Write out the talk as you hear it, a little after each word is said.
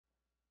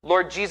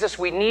Lord Jesus,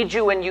 we need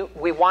you and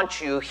we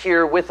want you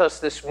here with us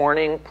this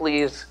morning.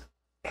 Please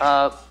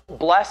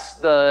bless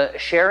the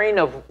sharing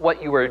of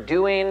what you are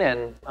doing,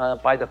 and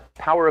by the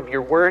power of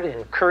your word,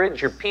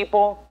 encourage your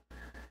people.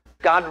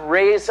 God,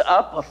 raise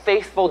up a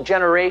faithful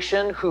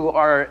generation who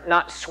are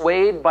not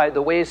swayed by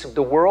the ways of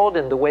the world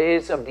and the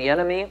ways of the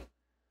enemy,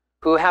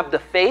 who have the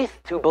faith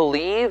to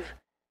believe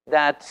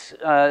that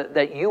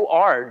you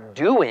are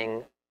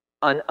doing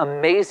an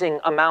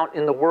amazing amount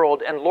in the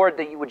world. And Lord,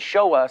 that you would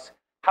show us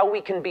how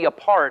we can be a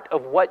part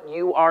of what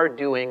you are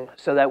doing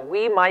so that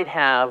we might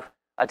have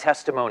a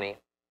testimony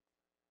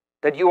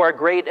that you are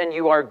great and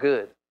you are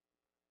good.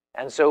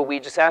 And so we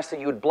just ask that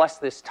you would bless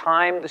this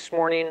time this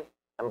morning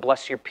and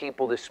bless your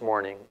people this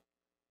morning.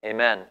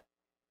 Amen.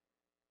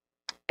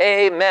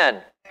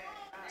 Amen.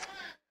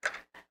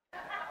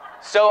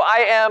 So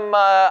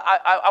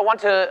I want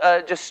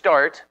to just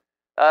start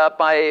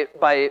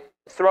by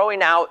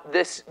throwing out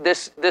this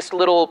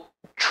little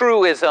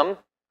truism,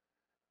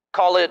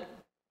 call it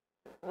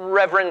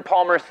Reverend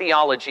Palmer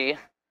theology.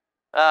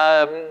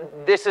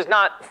 This is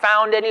not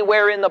found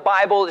anywhere in the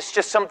Bible. It's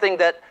just something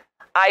that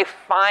I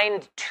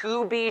find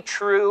to be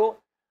true.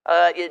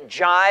 It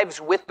jives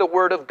with the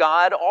Word of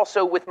God,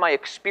 also with my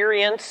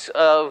experience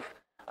of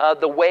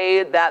the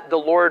way that the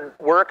Lord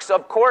works.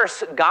 Of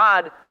course,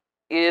 God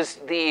is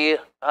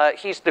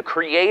He's the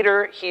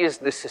creator. He is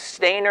the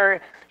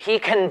sustainer. He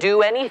can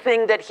do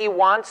anything that he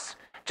wants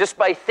just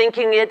by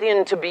thinking it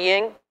into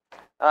being.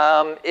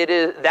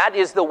 That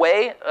is the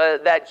way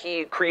that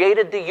he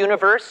created the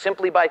universe,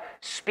 simply by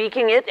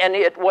speaking it, and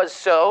it was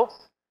so.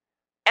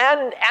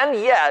 And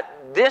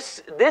yet,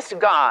 this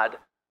God,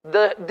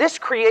 this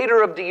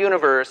creator of the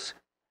universe,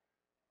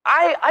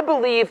 I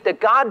believe that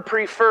God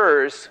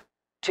prefers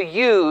to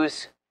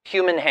use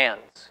human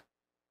hands.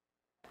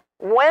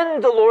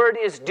 When the Lord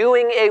is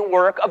doing a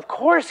work, of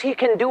course he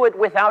can do it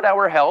without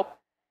our help.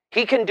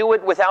 He can do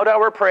it without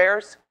our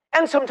prayers,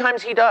 and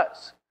sometimes he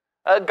does.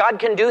 God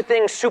can do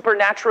things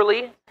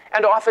supernaturally,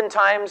 and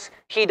oftentimes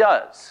he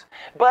does.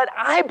 But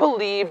I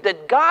believe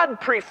that God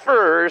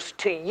prefers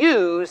to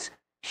use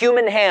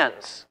human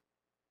hands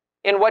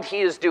in what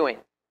he is doing.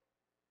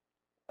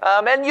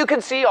 And you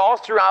can see all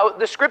throughout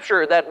the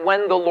scripture that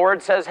when the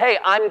Lord says, hey,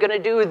 I'm going to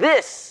do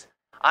this,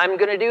 I'm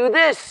going to do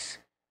this,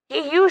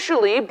 he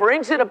usually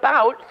brings it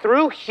about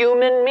through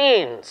human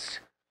means.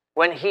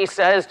 When he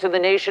says to the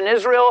nation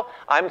Israel,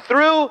 I'm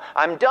through,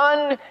 I'm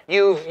done,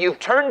 you've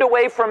turned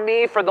away from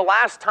me for the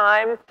last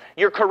time,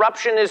 your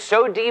corruption is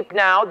so deep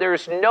now,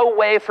 there's no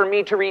way for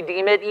me to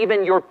redeem it,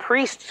 even your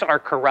priests are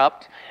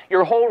corrupt,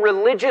 your whole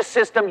religious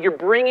system, you're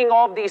bringing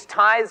all these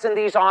tithes and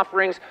these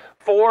offerings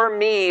for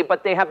me,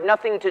 but they have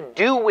nothing to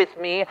do with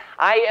me,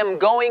 I am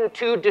going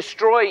to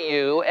destroy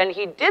you. And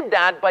he did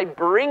that by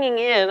bringing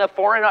in a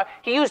foreign,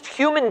 he used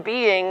human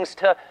beings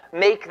to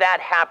make that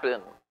happen.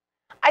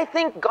 I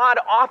think God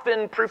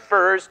often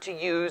prefers to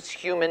use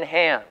human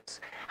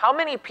hands. How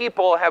many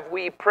people have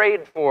we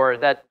prayed for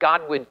that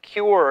God would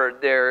cure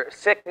their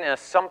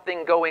sickness,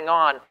 something going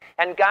on,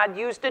 and God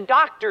used a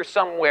doctor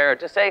somewhere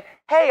to say,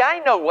 hey, I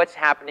know what's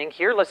happening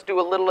here, let's do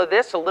a little of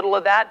this, a little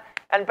of that,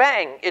 and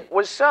bang, it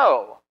was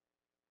so.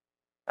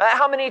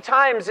 How many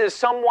times is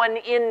someone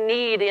in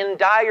need, in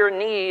dire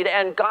need,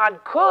 and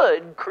God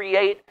could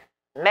create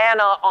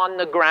manna on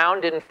the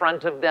ground in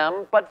front of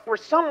them, but for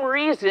some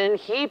reason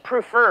he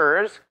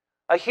prefers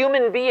a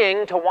human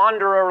being to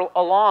wander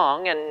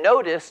along and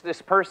notice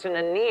this person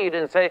in need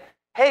and say,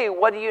 hey,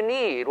 what do you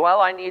need?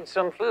 Well, I need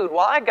some food.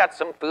 Well, I got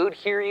some food,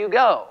 here you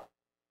go.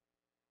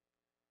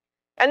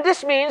 And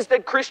this means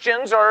that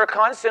Christians are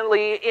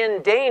constantly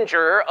in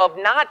danger of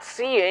not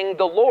seeing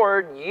the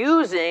Lord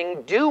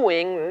using,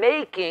 doing,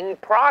 making,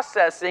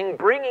 processing,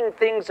 bringing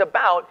things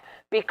about,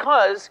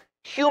 because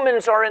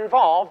humans are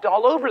involved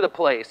all over the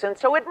place. And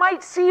so it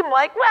might seem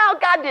like, well,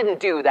 God didn't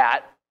do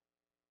that.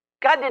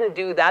 God didn't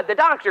do that. The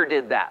doctor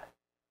did that.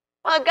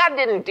 Well, God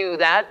didn't do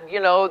that. You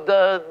know,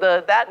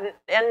 that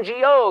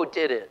NGO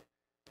did it.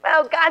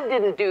 Well, God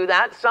didn't do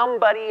that.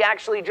 Somebody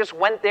actually just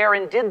went there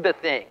and did the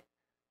thing.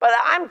 But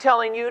I'm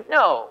telling you,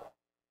 no.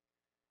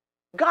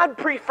 God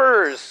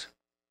prefers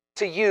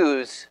to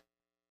use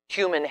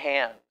human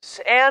hands.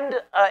 And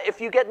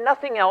if you get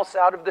nothing else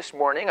out of this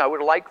morning, I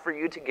would like for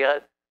you to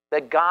get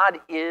that God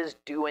is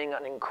doing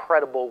an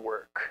incredible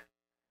work.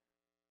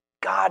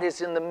 God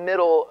is in the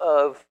middle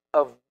of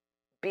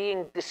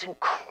being this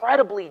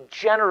incredibly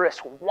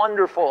generous,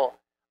 wonderful,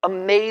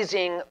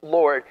 amazing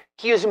Lord.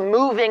 He is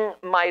moving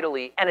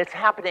mightily, and it's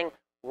happening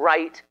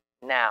right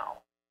now.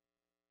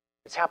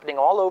 It's happening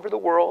all over the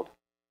world.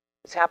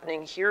 It's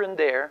happening here and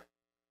there.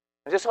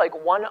 And just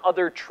like one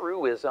other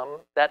truism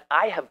that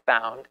I have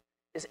found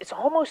is it's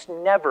almost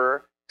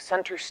never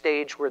center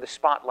stage where the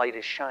spotlight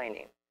is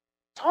shining.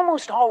 It's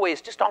almost always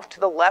just off to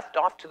the left,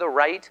 off to the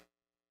right,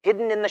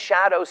 hidden in the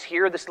shadows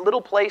here, this little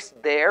place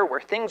there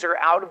where things are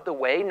out of the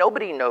way.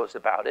 Nobody knows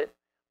about it.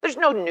 There's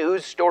no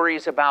news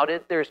stories about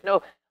it. There's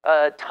no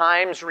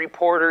Times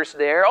reporters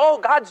there. Oh,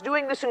 God's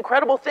doing this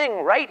incredible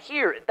thing right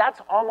here.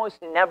 That's almost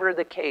never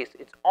the case.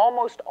 It's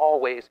almost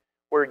always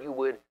where you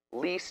would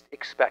least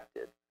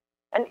expected.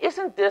 And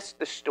isn't this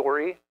the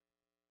story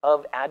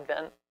of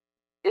Advent?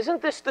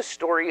 Isn't this the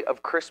story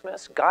of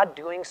Christmas? God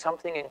doing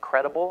something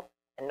incredible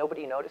and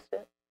nobody noticed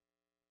it?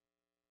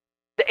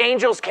 The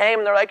angels came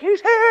and they're like,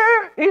 he's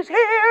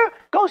here,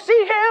 go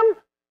see him,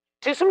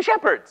 to some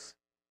shepherds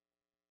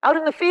out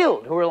in the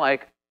field who were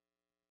like,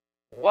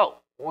 whoa,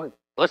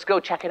 let's go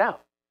check it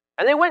out.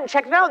 And they went and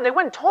checked it out, and they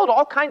went and told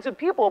all kinds of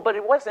people, but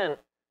it wasn't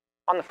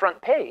on the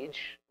front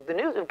page. The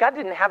news, if God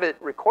didn't have it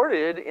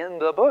recorded in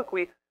the book,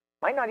 we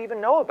might not even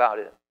know about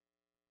it.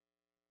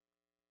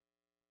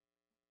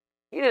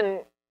 He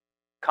didn't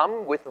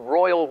come with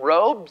royal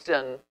robes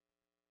and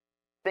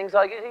things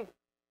like it. He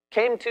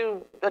came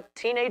to a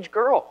teenage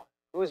girl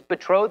who was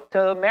betrothed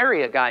to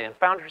marry a guy and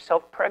found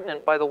herself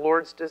pregnant by the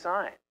Lord's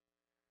design.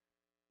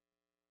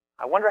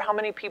 I wonder how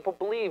many people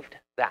believed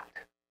that.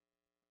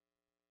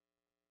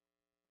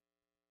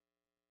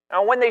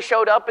 Now, when they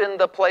showed up in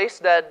the place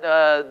that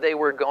they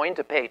were going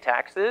to pay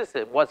taxes,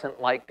 it wasn't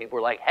like people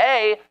were like,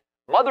 hey,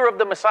 mother of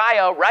the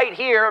Messiah, right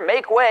here,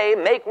 make way,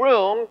 make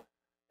room.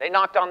 They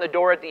knocked on the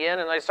door at the inn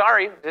and they,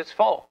 sorry, it's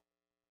full.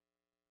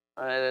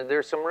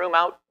 There's some room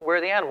out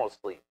where the animals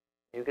sleep.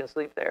 You can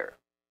sleep there.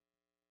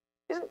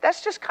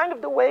 That's just kind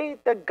of the way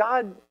that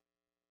God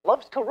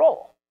loves to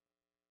roll.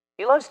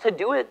 He loves to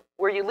do it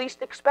where you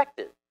least expect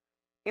it.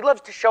 He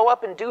loves to show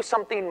up and do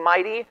something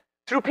mighty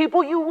through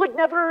people you would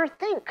never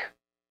think.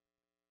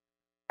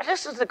 And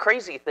this is the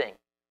crazy thing.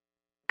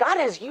 God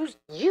has used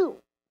you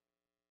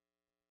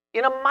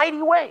in a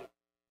mighty way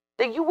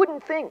that you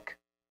wouldn't think.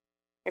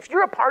 If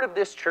you're a part of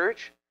this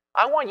church,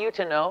 I want you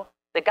to know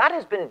that God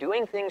has been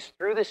doing things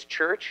through this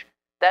church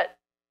that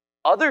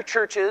other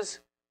churches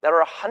that are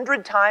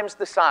 100 times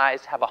the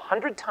size, have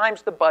 100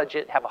 times the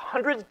budget, have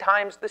 100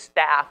 times the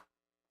staff,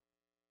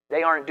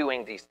 they aren't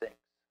doing these things.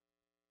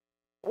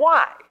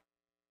 Why?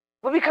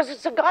 Well, because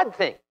it's a God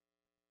thing.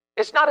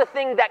 It's not a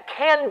thing that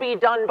can be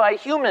done by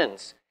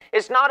humans.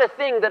 It's not a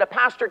thing that a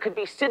pastor could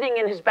be sitting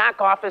in his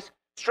back office,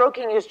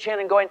 stroking his chin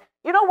and going,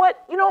 you know what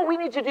we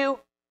need to do?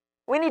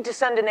 We need to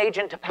send an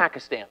agent to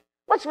Pakistan.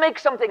 Let's make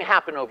something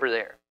happen over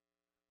there.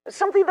 It's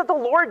something that the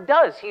Lord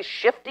does. He's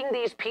shifting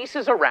these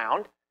pieces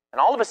around, and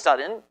all of a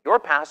sudden, your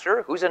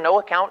pastor, who's a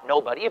no-account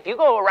nobody, if you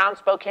go around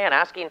Spokane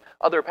asking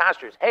other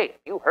pastors, hey, have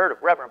you heard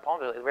of Reverend Paul?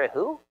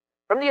 Who?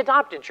 From the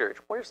Adopted Church.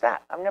 Where's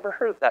that? I've never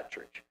heard of that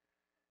church.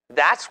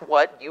 That's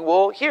what you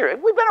will hear.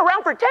 We've been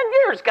around for 10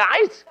 years,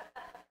 guys.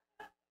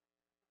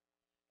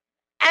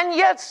 And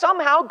yet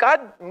somehow God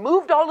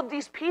moved all of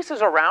these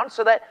pieces around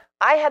so that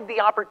I had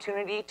the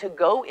opportunity to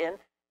go in.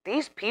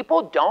 These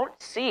people don't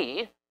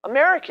see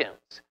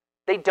Americans.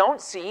 They don't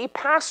see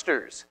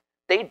pastors.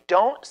 They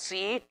don't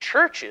see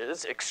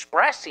churches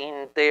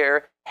expressing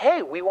their,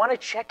 hey, we want to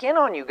check in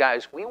on you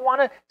guys. We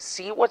want to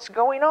see what's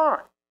going on.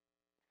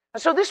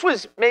 And so this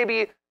was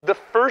maybe the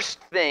first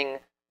thing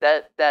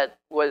that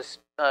was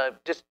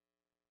just,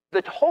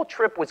 the whole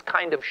trip was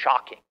kind of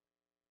shocking.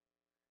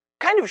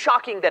 Kind of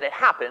shocking that it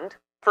happened,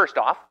 first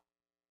off.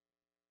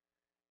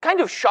 Kind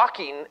of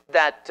shocking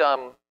that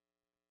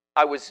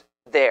I was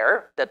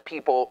there, that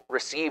people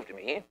received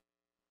me.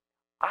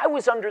 I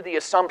was under the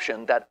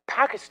assumption that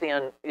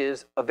Pakistan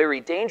is a very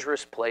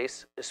dangerous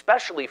place,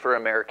 especially for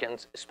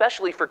Americans,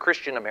 especially for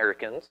Christian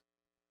Americans,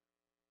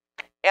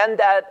 and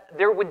that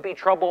there would be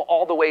trouble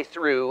all the way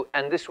through,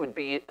 and this would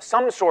be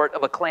some sort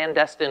of a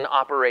clandestine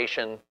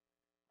operation,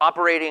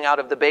 operating out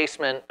of the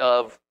basement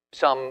of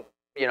some,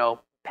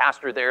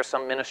 pastor there,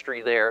 some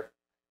ministry there,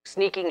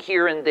 sneaking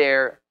here and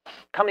there,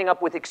 coming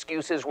up with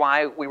excuses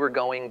why we were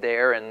going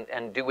there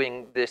and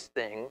doing this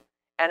thing.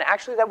 And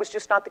actually, that was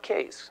just not the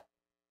case.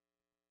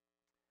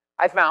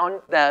 I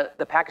found that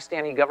the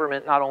Pakistani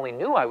government not only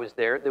knew I was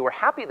there, they were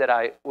happy that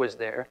I was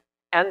there,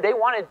 and they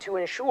wanted to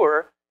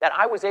ensure that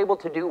I was able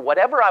to do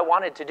whatever I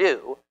wanted to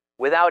do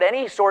without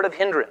any sort of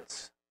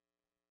hindrance.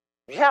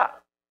 Yeah.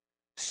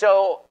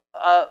 So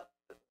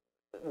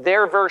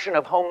their version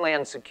of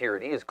Homeland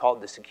Security is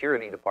called the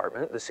Security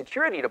Department. The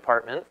Security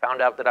Department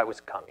found out that I was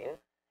coming,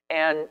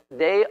 and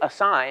they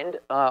assigned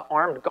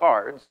armed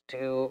guards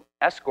to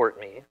escort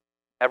me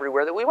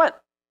everywhere that we went.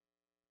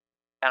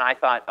 And I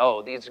thought,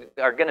 oh, these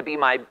are going to be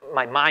my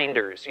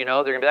minders, They're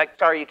going to be like,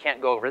 sorry, you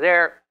can't go over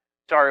there.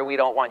 Sorry, we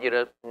don't want you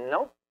to.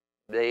 Nope.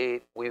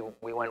 We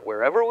went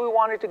wherever we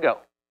wanted to go.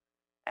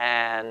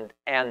 And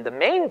the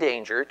main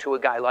danger to a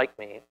guy like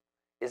me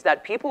is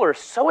that people are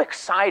so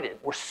excited.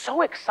 We're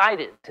so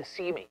excited to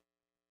see me.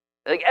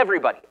 Like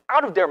everybody,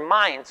 out of their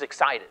minds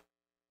excited.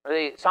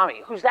 They saw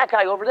me. Who's that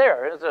guy over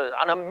there? It's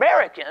an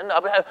American.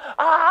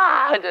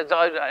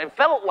 I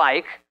felt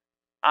like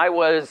I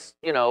was,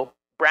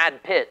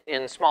 Brad Pitt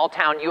in Small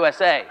Town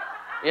USA,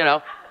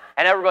 and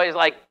everybody's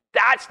like,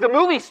 that's the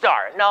movie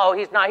star. No,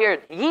 he's not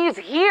here. He's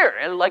here.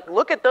 And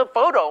look at the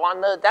photo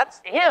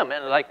that's him.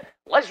 And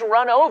let's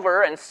run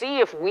over and see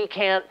if we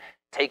can't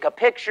take a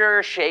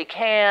picture, shake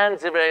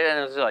hands. And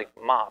it's like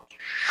mobs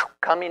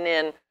coming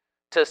in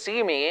to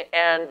see me.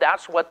 And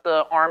that's what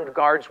the armed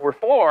guards were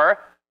for,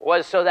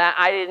 was so that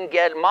I didn't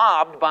get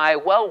mobbed by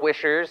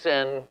well-wishers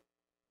and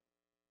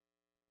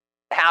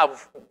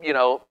have,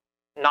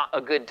 not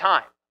a good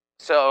time.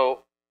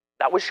 So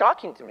that was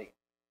shocking to me.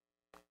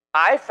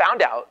 I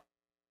found out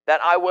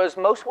that I was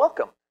most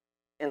welcome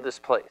in this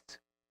place,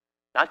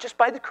 not just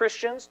by the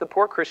Christians, the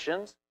poor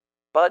Christians,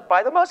 but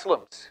by the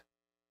Muslims.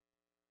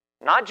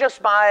 Not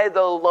just by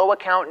the low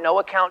account, no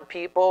account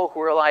people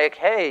who are like,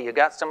 hey, you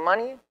got some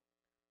money?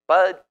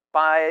 But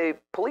by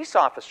police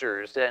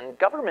officers and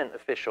government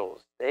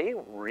officials. They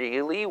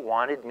really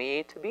wanted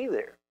me to be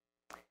there.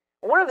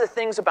 One of the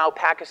things about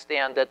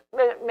Pakistan that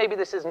maybe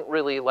this isn't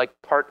really like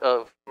part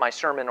of my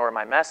sermon or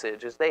my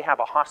message is they have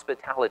a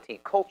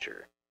hospitality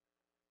culture.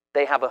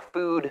 They have a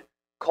food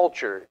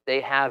culture.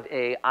 They have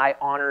a I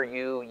honor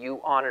you, you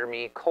honor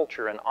me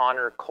culture, an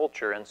honor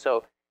culture. And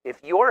so if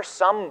you're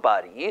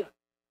somebody,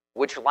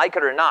 which like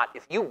it or not,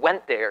 if you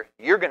went there,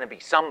 you're going to be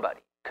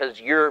somebody because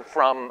you're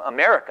from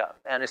America.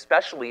 And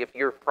especially if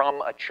you're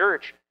from a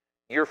church,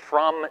 you're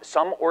from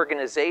some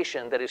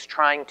organization that is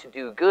trying to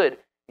do good,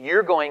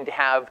 you're going to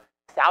have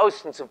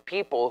thousands of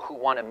people who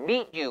want to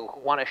meet you, who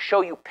want to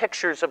show you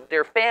pictures of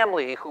their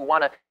family, who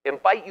want to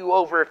invite you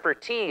over for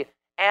tea.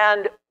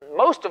 And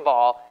most of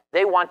all,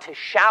 they want to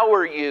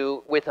shower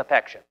you with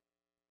affection.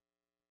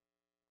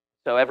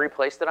 So every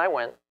place that I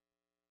went,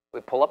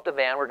 we pull up the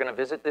van, we're going to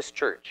visit this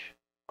church.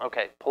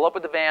 Okay, pull up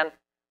with the van.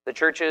 The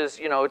church is,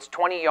 it's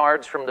 20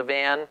 yards from the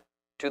van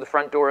to the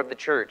front door of the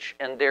church.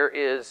 And there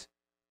is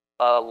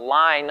a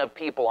line of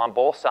people on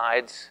both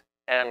sides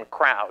and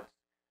crowds.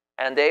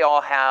 And they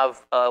all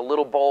have a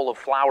little bowl of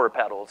flower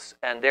petals.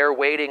 And they're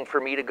waiting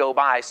for me to go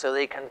by so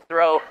they can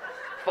throw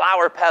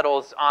flower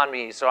petals on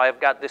me. So I've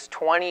got this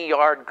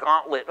 20-yard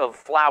gauntlet of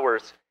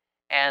flowers.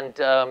 And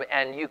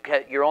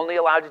you're only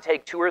allowed to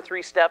take 2 or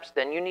 3 steps.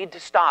 Then you need to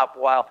stop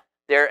while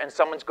there, and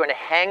someone's going to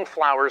hang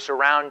flowers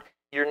around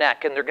your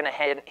neck, and they're going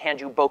to hand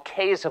you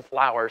bouquets of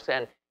flowers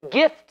and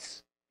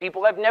gifts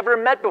people have never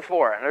met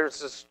before. And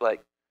there's this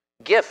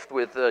gift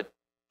with a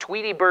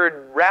Tweety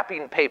Bird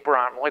wrapping paper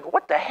on. I'm like,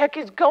 what the heck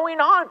is going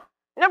on?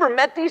 Never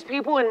met these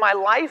people in my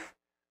life.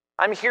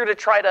 I'm here to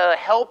try to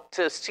help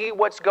to see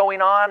what's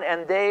going on,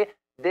 and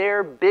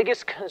their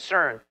biggest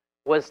concern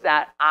was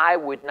that I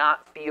would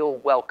not feel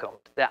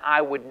welcomed, that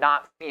I would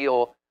not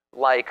feel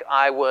like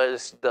I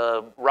was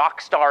the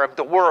rock star of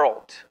the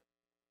world.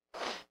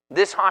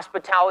 This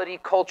hospitality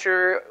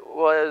culture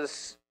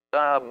was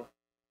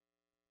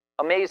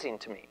amazing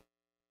to me.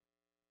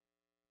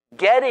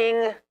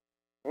 Getting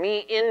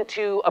me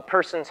into a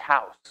person's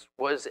house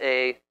was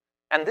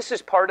and this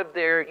is part of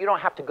you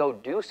don't have to go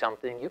do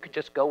something, you could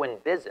just go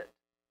and visit.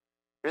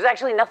 There's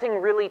actually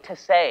nothing really to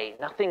say,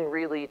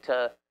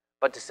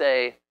 but to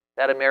say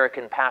that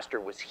American pastor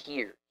was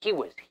here. He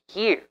was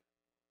here.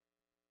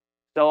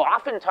 So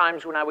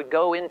oftentimes when I would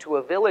go into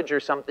a village or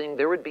something,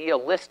 there would be a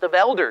list of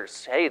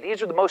elders. Hey,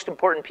 these are the most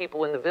important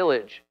people in the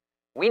village.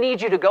 We need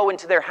you to go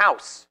into their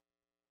house.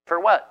 For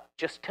what?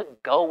 Just to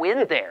go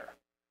in there.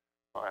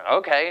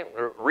 Okay,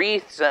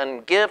 wreaths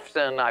and gifts,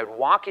 and I'd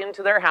walk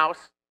into their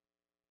house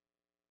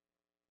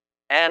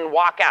and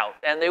walk out.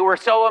 And they were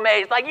so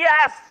amazed, like,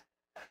 yes!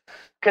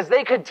 Because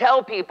they could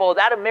tell people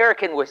that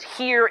American was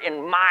here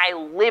in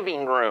my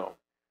living room.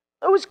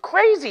 It was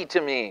crazy to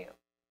me.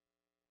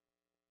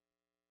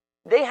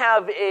 They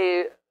have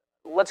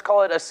let's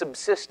call it a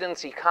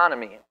subsistence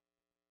economy.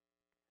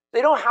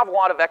 They don't have a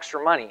lot of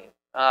extra money.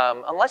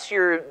 Unless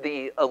you're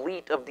the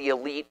elite of the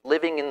elite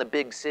living in the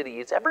big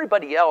cities,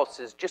 everybody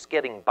else is just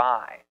getting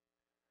by.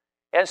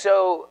 And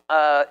so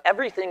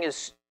everything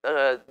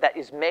that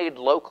is made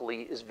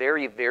locally is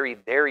very, very,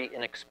 very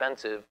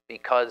inexpensive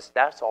because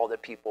that's all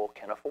that people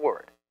can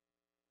afford.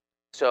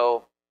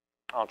 So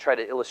I'll try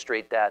to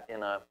illustrate that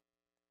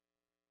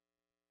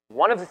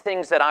One of the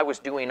things that I was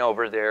doing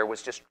over there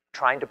was just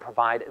trying to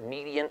provide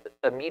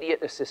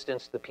immediate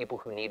assistance to the people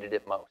who needed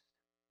it most,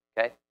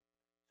 okay?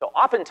 So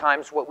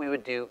oftentimes what we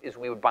would do is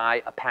we would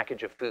buy a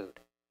package of food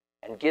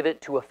and give it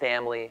to a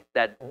family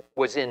that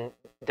was in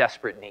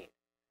desperate need.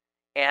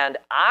 And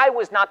I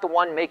was not the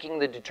one making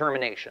the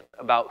determination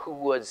about who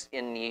was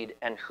in need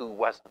and who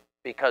wasn't,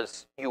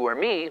 because you or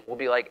me will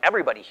be like,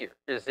 everybody here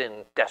is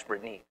in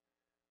desperate need.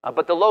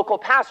 But the local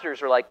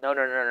pastors are like,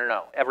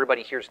 no.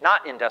 Everybody here's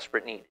not in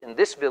desperate need. In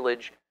this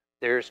village,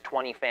 there's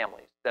 20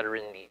 families that are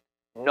in need.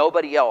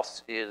 Nobody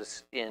else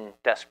is in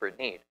desperate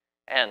need.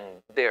 And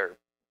they're,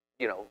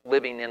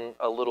 living in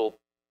a little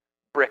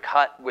brick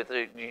hut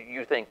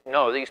you think,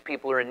 no, these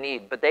people are in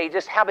need. But they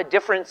just have a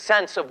different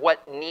sense of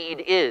what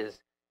need is.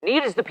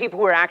 Need is the people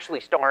who are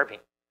actually starving.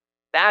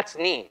 That's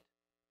need.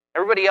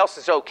 Everybody else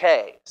is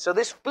okay. So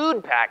this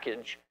food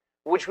package,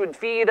 which would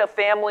feed a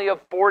family of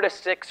 4 to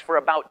 6 for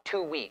about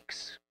 2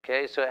 weeks.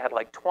 Okay, so it had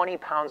like 20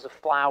 pounds of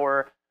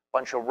flour, a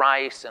bunch of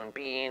rice and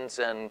beans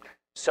and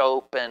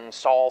soap and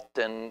salt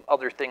and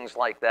other things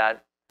like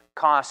that.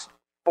 Cost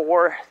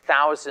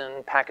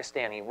 4,000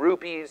 Pakistani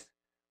rupees,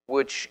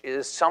 which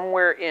is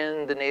somewhere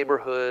in the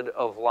neighborhood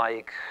of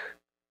like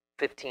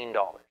 $15.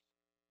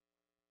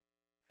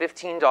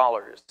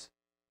 $15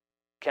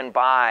 can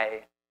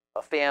buy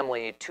a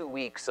family 2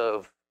 weeks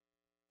of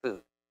food.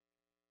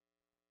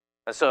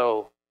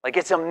 So,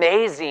 it's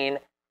amazing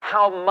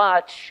how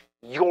much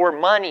your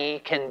money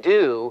can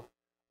do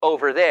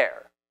over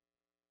there.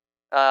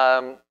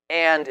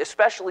 And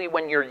especially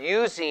when you're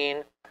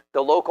using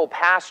the local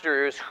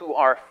pastors who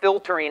are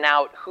filtering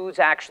out who's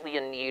actually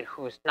in need,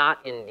 who's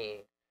not in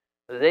need.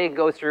 They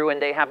go through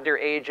and they have their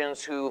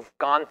agents who've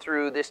gone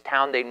through this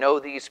town. They know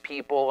these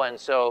people. And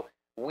so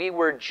we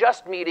were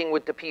just meeting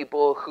with the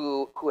people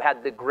who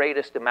had the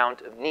greatest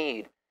amount of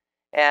need.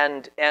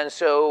 And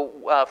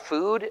so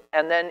food,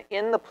 and then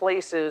in the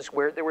places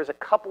where there was a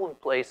couple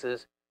of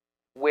places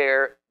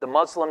where the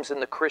Muslims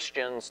and the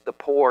Christians, the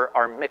poor,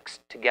 are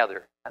mixed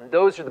together. And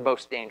those are the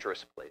most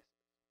dangerous places,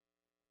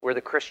 where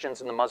the Christians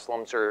and the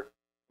Muslims are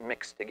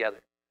mixed together.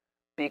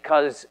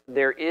 Because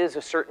there is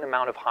a certain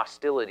amount of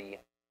hostility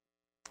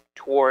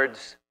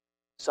towards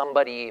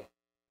somebody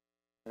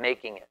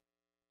making it.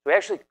 We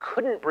actually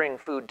couldn't bring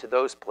food to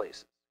those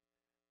places,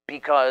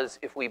 because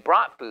if we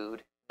brought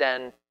food,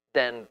 then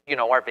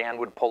our van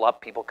would pull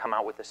up, people come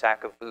out with a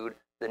sack of food,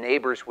 the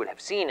neighbors would have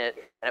seen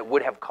it, and it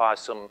would have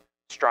caused some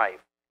strife.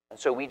 And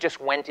so we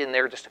just went in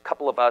there, just a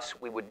couple of us,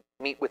 we would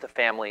meet with a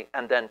family,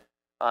 and then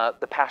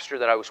the pastor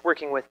that I was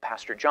working with,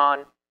 Pastor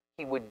John,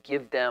 he would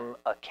give them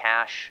a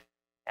cash,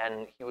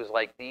 and he was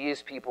like,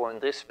 these people in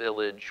this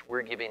village,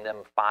 we're giving them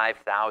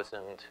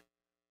 5,000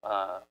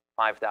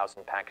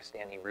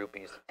 Pakistani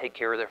rupees to take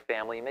care of their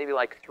family, maybe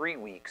like 3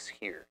 weeks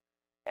here.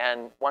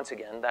 And once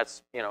again,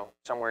 that's,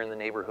 somewhere in the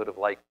neighborhood of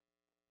like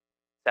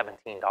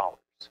 $17.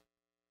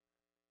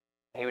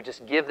 He would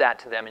just give that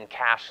to them in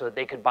cash so that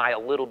they could buy a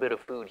little bit of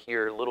food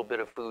here, a little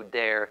bit of food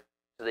there,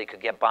 so they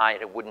could get by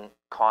and it wouldn't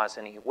cause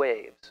any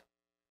waves.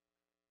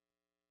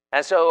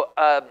 And so,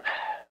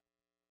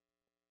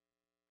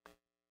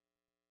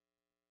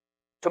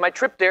 so my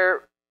trip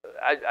there,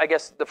 I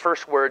guess the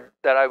first word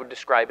that I would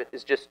describe it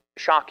is just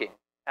shocking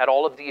at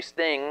all of these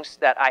things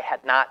that I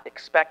had not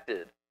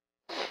expected.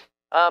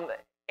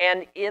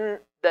 And in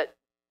the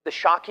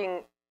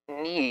shocking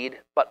need,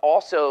 but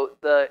also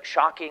the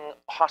shocking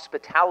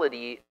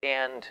hospitality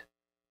and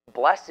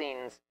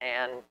blessings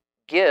and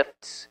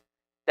gifts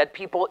that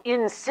people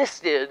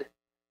insisted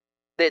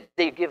that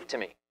they give to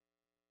me.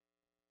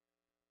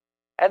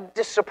 And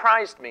this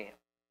surprised me.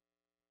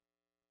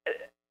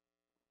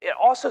 It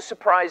also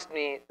surprised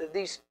me that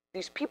these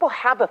people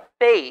have a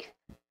faith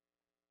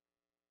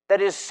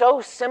that is so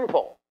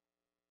simple.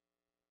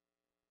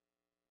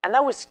 And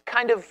that was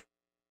kind of,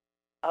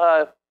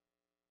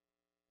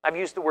 I've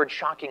used the word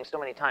shocking so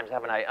many times,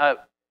 haven't I?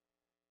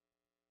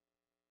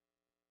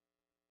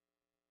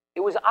 It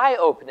was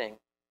eye-opening.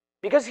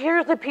 Because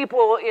here's the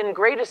people in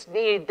greatest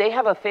need, they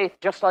have a faith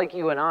just like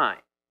you and I.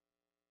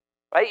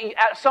 Right?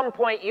 At some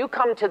point, you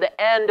come to the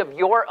end of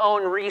your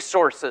own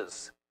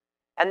resources.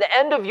 And the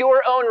end of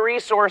your own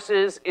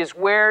resources is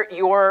where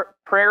your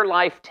prayer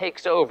life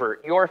takes over,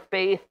 your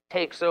faith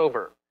takes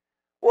over.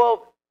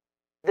 Well,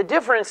 the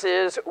difference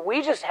is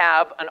we just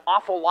have an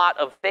awful lot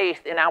of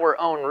faith in our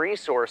own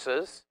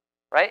resources,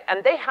 right?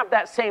 And they have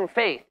that same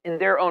faith in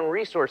their own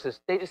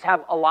resources. They just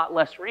have a lot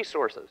less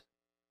resources.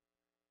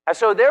 And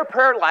so their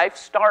prayer life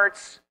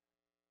starts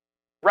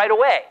right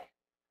away.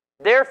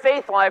 Their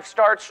faith life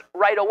starts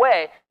right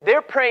away.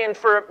 They're praying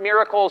for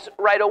miracles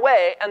right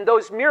away, and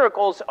those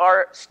miracles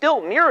are still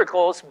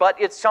miracles, but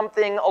it's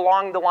something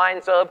along the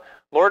lines of,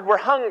 Lord, we're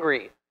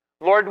hungry.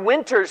 Lord,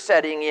 winter's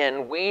setting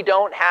in. We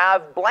don't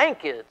have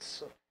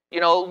blankets.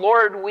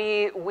 Lord,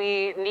 we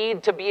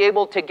need to be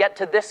able to get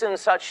to this and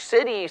such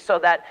city so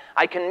that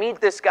I can meet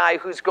this guy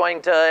who's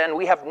going to, and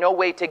we have no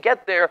way to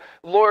get there.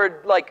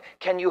 Lord,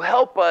 can you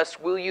help us?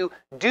 Will you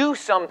do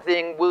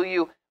something?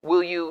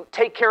 Will you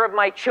take care of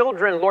my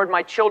children? Lord,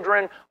 my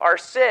children are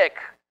sick.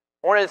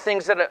 One of the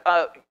things that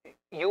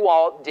you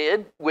all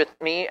did with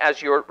me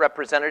as your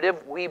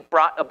representative, we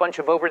brought a bunch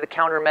of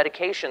over-the-counter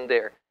medication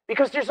there.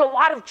 Because there's a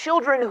lot of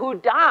children who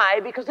die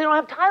because they don't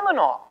have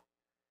Tylenol.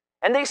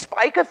 And they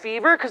spike a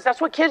fever because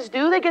that's what kids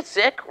do. They get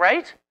sick,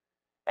 right?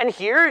 And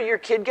here, your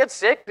kid gets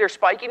sick. They're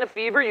spiking a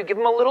fever. You give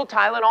them a little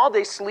Tylenol.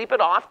 They sleep it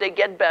off. They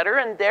get better.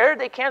 And there,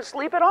 they can't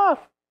sleep it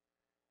off.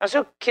 And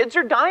so kids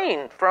are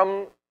dying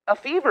from a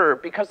fever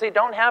because they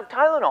don't have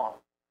Tylenol.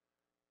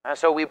 And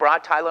so we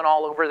brought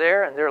Tylenol over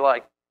there, and they're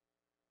like,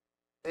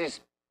 these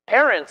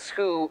parents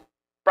who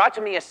brought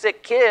to me a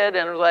sick kid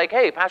and were like,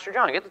 hey, Pastor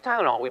John, get the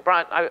Tylenol.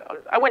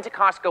 I went to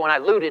Costco and I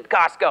looted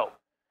Costco.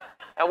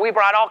 And we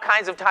brought all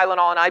kinds of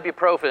Tylenol and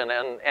ibuprofen,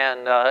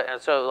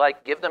 and so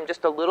give them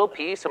just a little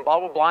piece and blah,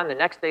 blah, blah. And the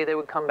next day they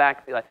would come back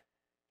and be like,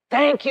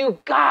 thank you,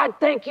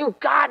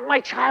 God,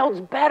 my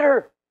child's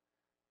better.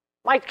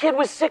 My kid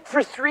was sick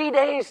for 3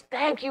 days.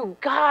 Thank you,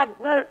 God.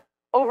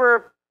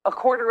 Over a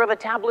quarter of a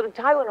tablet of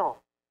Tylenol.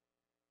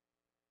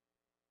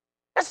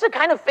 That's the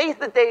kind of faith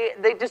that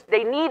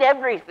they need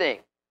everything.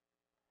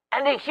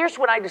 And here's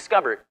what I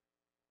discovered.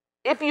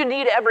 If you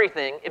need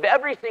everything, if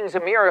everything's a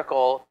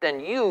miracle, then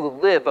you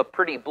live a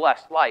pretty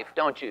blessed life,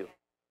 don't you?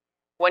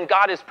 When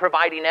God is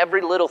providing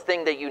every little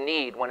thing that you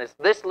need, when it's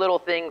this little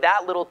thing,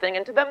 that little thing,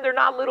 and to them they're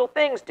not little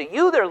things. To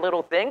you they're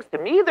little things. To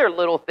me they're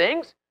little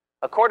things.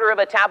 A quarter of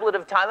a tablet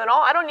of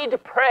Tylenol. I don't need to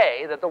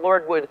pray that the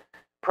Lord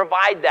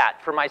provide that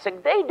for my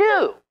sake? They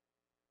do.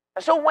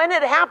 And so when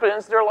it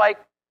happens, they're like,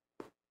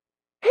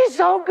 he's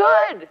so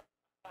good.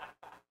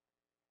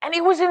 And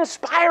it was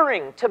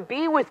inspiring to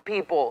be with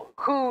people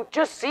who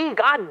just see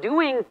God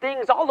doing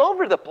things all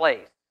over the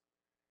place.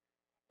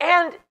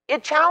 And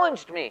it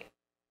challenged me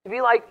to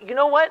be like, you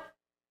know what?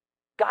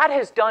 God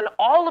has done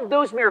all of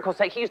those miracles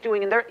that he's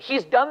doing in there.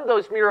 He's done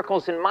those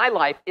miracles in my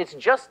life. It's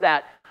just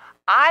that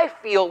I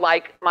feel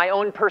like my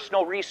own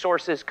personal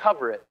resources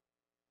cover it,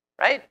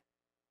 right?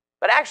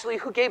 But actually,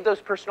 who gave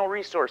those personal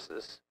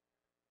resources?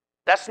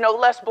 That's no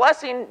less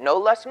blessing, no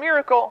less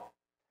miracle.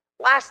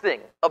 Last thing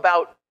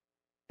about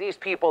these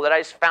people that I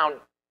just found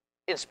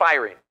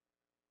inspiring.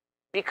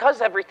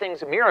 Because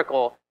everything's a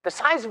miracle, the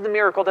size of the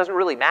miracle doesn't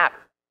really matter,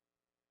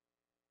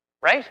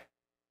 right?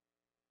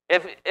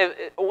 If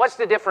what's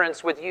the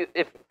difference with you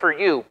for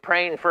you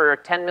praying for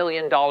 $10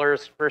 million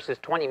versus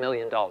 $20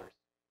 million?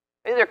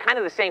 Maybe they're kind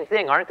of the same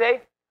thing, aren't they?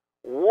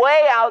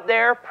 Way out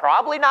there,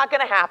 probably not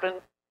going to happen.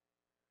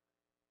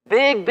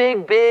 Big,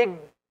 big, big.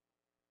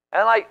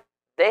 And like,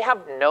 they have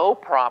no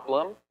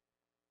problem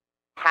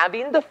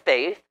having the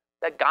faith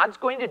that God's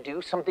going to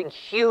do something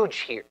huge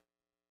here.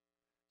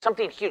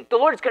 Something huge. The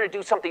Lord's going to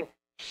do something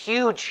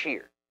huge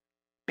here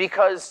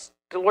because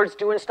the Lord's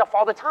doing stuff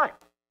all the time.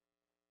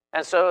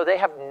 And so they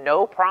have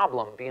no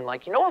problem being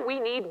like, you know what we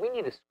need? We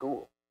need a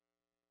school.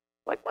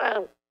 Like,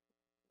 well,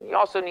 you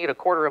also need a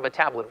quarter of a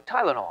tablet of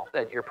Tylenol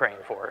that you're praying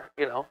for,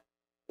 you know.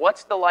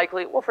 What's the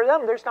likely? Well, for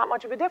them, there's not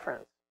much of a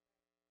difference.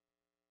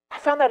 I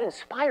found that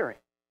inspiring.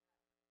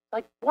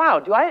 Like, wow,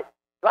 do I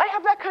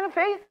have that kind of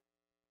faith?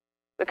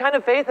 The kind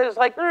of faith that is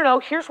like, no,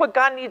 here's what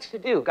God needs to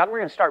do. God, we're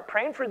going to start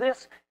praying for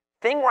this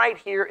thing right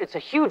here. It's a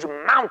huge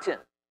mountain.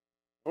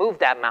 Move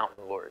that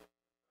mountain, Lord.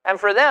 And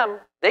for them,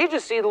 they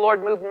just see the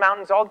Lord move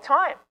mountains all the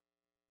time.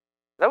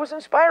 That was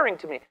inspiring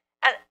to me.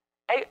 And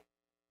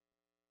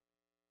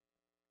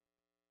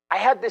I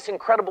had this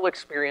incredible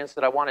experience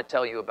that I want to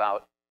tell you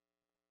about.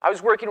 I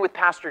was working with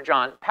Pastor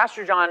John.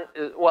 Pastor John,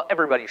 well,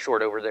 everybody's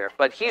short over there,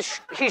 but he's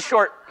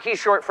short. He's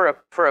short for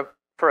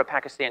a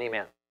Pakistani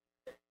man.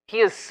 He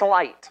is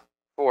slight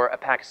for a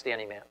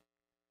Pakistani man.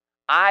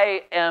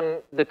 I am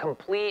the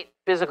complete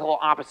physical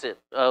opposite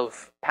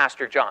of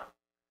Pastor John.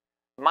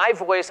 My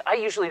voice, I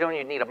usually don't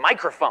even need a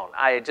microphone.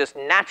 I just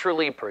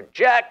naturally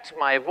project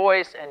my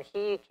voice, and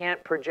he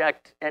can't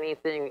project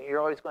anything. You're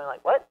always going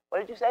like, what? What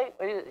did you say?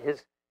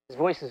 His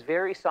voice is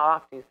very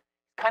soft. He's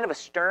kind of a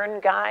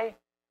stern guy,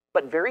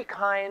 but very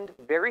kind,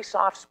 very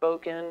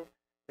soft-spoken,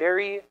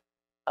 very,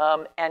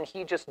 and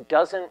he just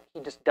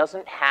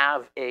doesn't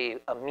have a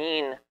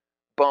mean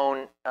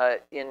bone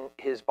in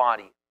his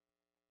body.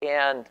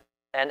 And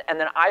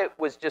then I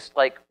was just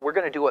like, we're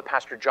going to do what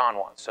Pastor John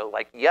wants. So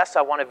like, yes,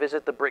 I want to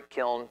visit the brick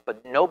kiln,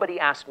 but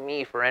nobody asked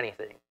me for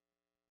anything.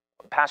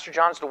 Pastor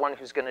John's the one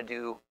who's going to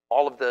do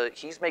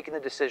he's making the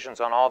decisions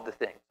on all of the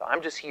things.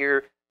 I'm just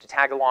here to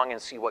tag along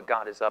and see what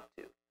God is up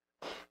to.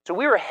 So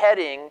we were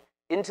heading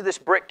into this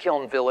brick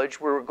kiln village.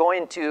 We were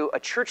going to a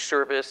church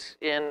service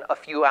in a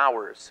few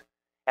hours.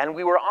 And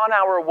we were on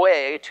our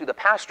way to the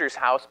pastor's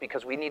house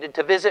because we needed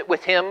to visit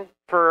with him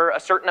for a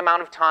certain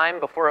amount of time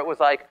before it was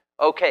like,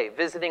 okay,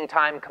 visiting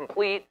time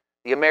complete.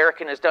 The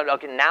American is done.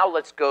 Okay, now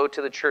let's go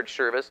to the church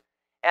service.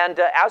 And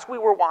as we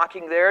were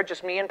walking there,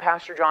 just me and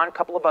Pastor John, a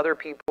couple of other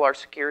people, our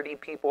security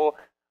people,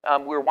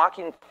 we were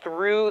walking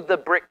through the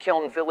brick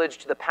kiln village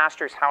to the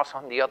pastor's house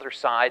on the other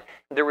side.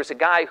 There was a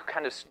guy who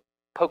kind of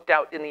poked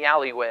out in the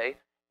alleyway,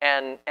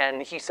 and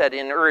he said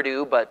in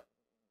Urdu, but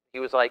he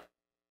was like,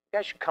 you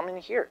guys should come in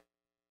here.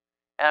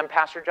 And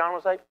Pastor John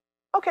was like,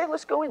 okay,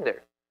 let's go in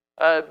there.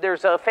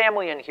 There's a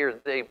family in here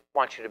that they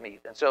want you to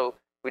meet. And so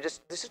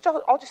this is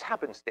all just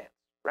happenstance,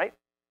 right?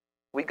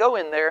 We go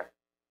in there,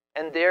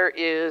 and there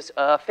is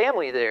a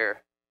family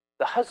there.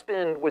 The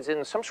husband was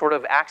in some sort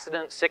of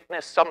accident,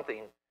 sickness,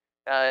 something.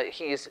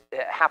 He's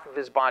half of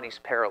his body's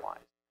paralyzed,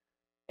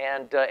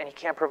 and he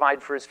can't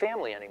provide for his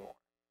family anymore.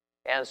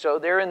 And so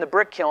they're in the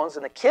brick kilns,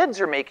 and the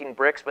kids are making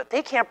bricks, but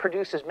they can't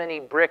produce as many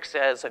bricks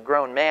as a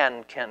grown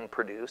man can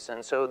produce.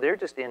 And so they're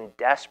just in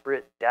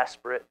desperate.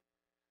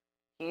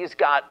 He's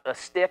got a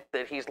stick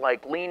that he's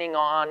like leaning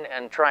on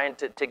and trying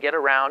to get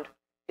around.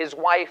 His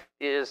wife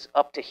is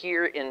up to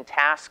here in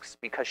tasks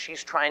because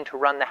she's trying to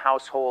run the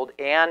household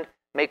and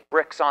make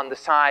bricks on the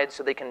side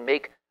so they can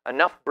make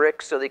enough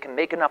bricks so they can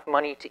make enough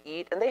money to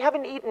eat. And they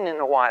haven't eaten in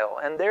a while,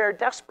 and they're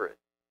desperate.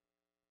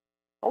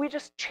 And we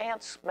just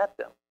chance met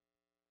them.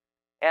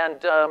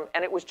 And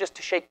it was just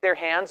to shake their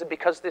hands, and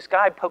because this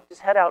guy poked his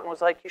head out and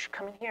was like, you should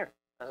come in here.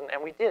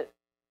 And we did.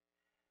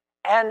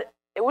 And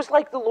it was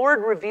like the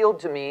Lord revealed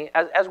to me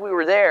as we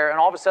were there, and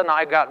all of a sudden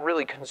I got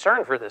really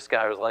concerned for this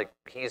guy. I was like,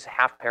 he's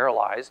half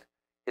paralyzed.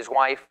 His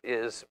wife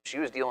she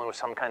was dealing with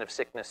some kind of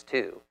sickness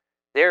too.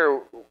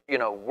 They're,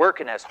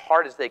 working as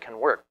hard as they can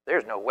work.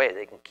 There's no way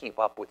they can keep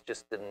up with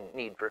just the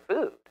need for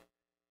food.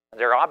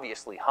 They're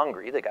obviously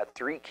hungry. They got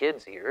 3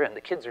 kids here, and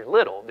the kids are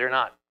little. They're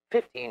not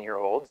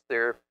 15-year-olds.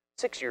 They're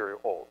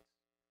 6-year-olds.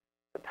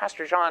 But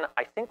Pastor John,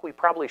 I think we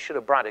probably should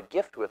have brought a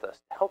gift with us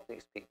to help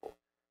these people.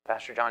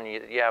 Pastor John,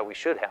 yeah, we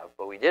should have,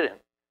 but we didn't.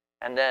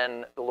 And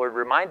then the Lord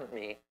reminded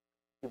me,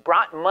 you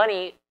brought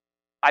money.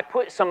 I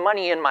put some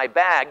money in my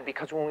bag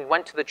because when we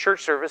went to the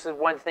church services,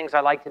 one of the things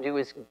I like to do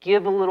is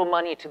give a little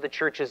money to the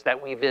churches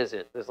that we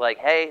visit. It's like,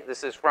 hey,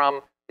 this is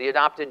from the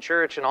adopted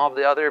church and all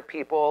the other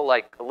people,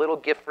 like a little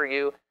gift for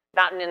you.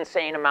 Not an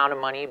insane amount of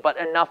money, but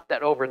enough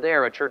that over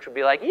there a church would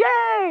be like,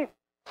 yay!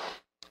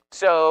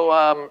 So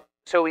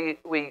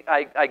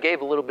I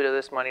gave a little bit of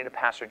this money to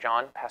Pastor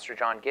John. Pastor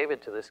John gave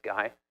it to this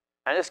guy.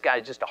 And this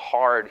guy's just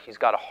he's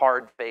got a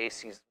hard face.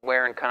 He's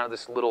wearing kind of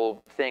this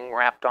little thing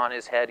wrapped on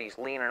his head. He's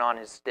leaning on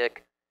his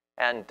stick.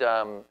 And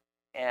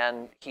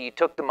he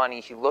took the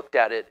money, he looked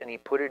at it, and he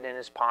put it in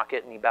his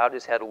pocket, and he bowed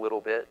his head a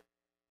little bit.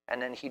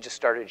 And then he just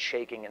started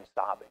shaking and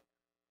sobbing.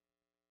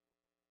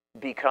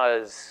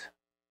 Because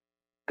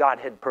God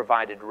had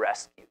provided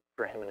rescue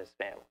for him and his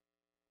family.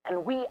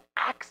 And we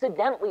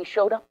accidentally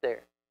showed up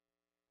there.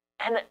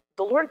 And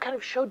the Lord kind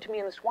of showed to me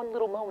in this one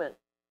little moment,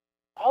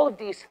 all of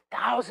these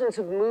thousands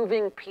of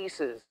moving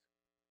pieces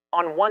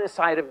on one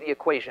side of the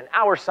equation,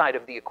 our side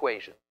of the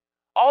equation.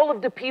 All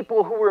of the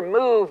people who were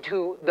moved,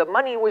 who the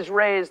money was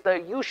raised, the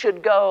you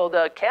should go,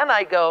 the can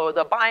I go,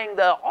 the buying,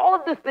 all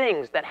of the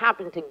things that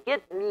happened to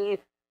get me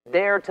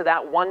there to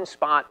that one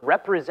spot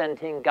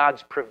representing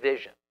God's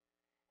provision.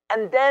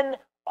 And then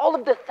all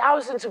of the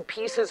thousands of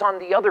pieces on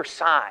the other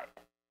side,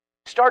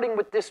 starting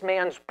with this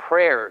man's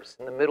prayers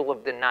in the middle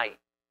of the night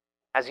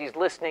as he's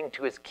listening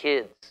to his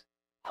kids,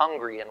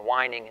 hungry and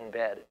whining in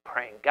bed and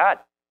praying, God,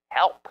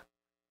 help.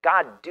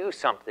 God, do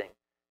something.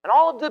 And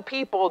all of the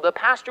people, the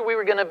pastor we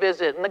were going to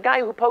visit, and the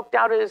guy who poked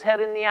out his head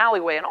in the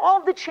alleyway, and all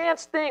of the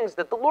chance things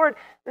that the Lord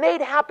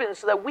made happen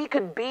so that we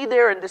could be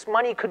there and this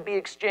money could be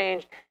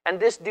exchanged, and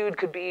this dude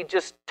could be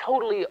just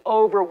totally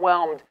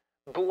overwhelmed,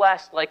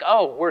 blessed, like,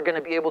 oh, we're going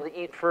to be able to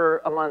eat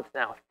for a month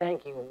now.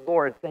 Thank you,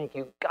 Lord. Thank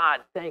you,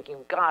 God. Thank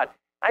you, God.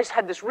 I just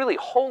had this really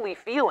holy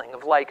feeling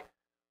of like,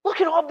 look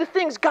at all the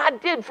things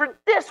God did for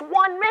this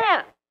one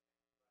man.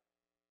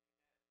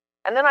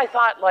 And then I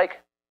thought, like,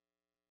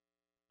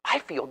 I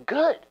feel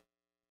good.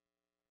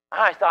 And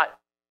I thought,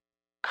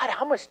 God,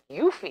 how much do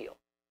you feel?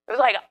 It was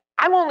like,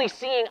 I'm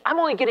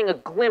only getting a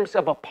glimpse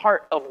of a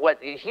part of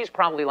what he's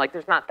probably like,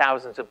 there's not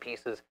thousands of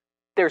pieces.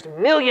 There's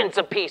millions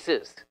of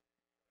pieces.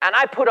 And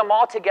I put them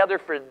all together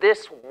for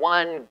this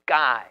one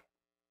guy.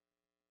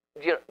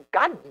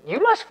 God,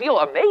 you must feel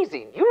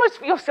amazing. You must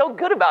feel so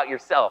good about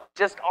yourself.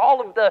 Just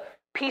all of the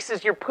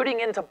pieces you're putting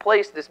into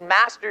place, this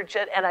master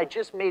jet, and it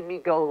just made me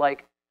go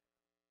like,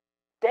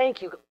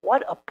 thank you.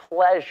 What a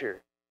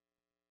pleasure.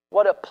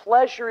 What a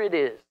pleasure it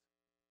is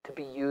to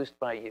be used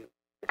by you.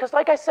 Because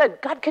like I said,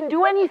 God can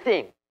do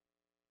anything.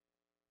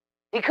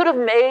 He could have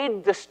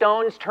made the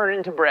stones turn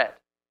into bread.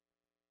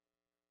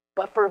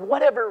 But for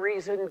whatever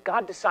reason,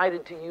 God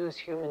decided to use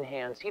human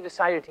hands. He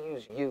decided to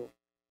use you.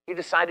 He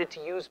decided to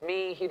use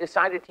me. He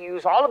decided to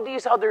use all of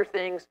these other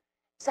things.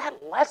 Is that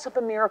less of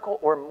a miracle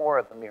or more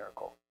of a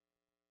miracle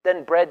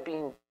than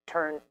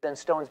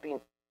stones being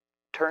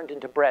turned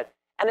into bread?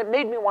 And it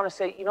made me want to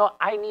say,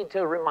 I need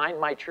to remind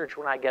my church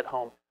when I get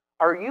home,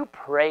 are you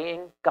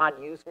praying, God,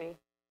 use me?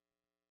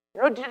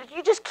 Did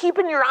you just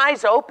keeping your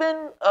eyes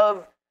open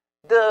of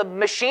the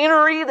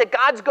machinery that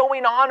God's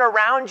going on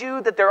around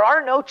you, that there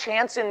are no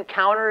chance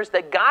encounters,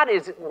 that God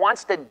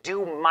wants to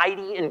do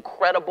mighty,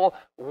 incredible,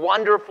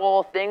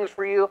 wonderful things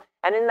for you?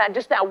 And in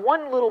that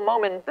one little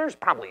moment, there's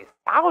probably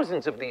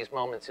thousands of these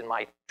moments in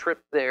my trip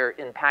there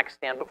in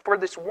Pakistan, but for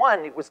this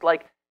one, it was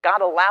like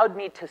God allowed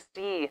me to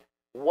see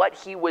what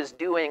he was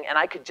doing, and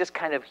I could just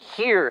kind of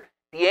hear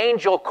the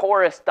angel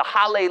chorus, the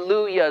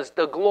hallelujahs,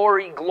 the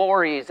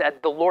glories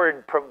at the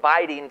Lord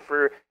providing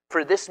for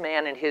this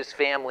man and his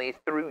family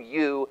through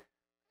you,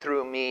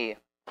 through me.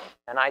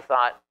 And I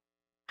thought,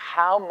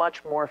 how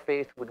much more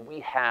faith would we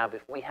have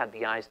if we had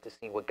the eyes to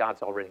see what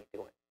God's already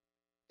doing?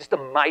 Just the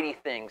mighty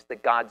things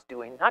that God's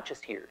doing, not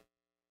just here,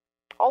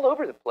 all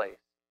over the place.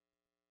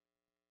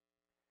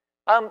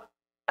 And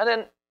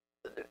then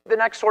the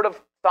next sort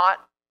of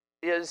thought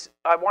is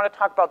I want to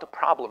talk about the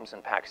problems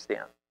in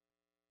Pakistan.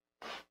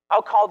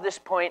 I'll call this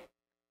point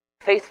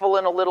faithful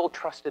in a little,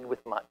 trusted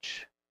with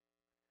much.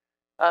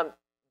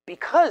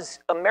 Because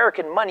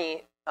American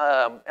money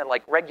and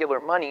like regular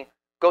money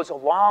goes a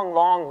long,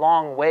 long,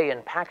 long way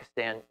in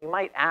Pakistan, you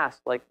might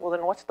ask, like, well,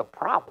 then what's the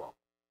problem?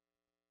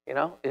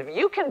 If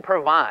you can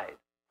provide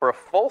for a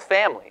full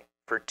family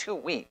for 2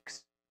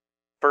 weeks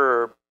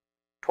for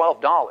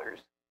 $12,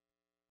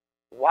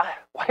 why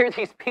are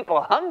these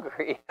people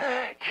hungry?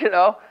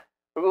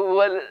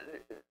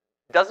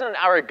 Doesn't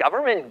our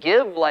government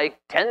give like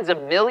tens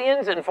of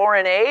millions in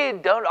foreign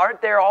aid?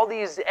 Aren't there all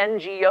these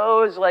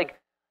NGOs like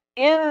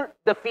in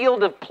the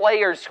field of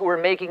players who are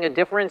making a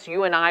difference?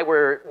 You and I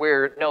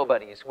were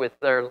nobodies with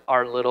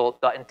our little.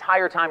 The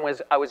entire time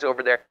I was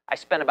over there, I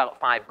spent about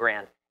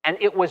 $5,000, and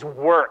it was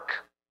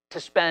work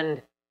to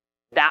spend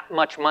that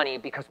much money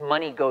because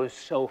money goes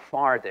so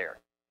far there.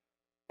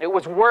 It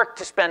was work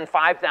to spend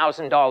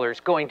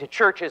 $5,000 going to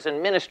churches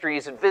and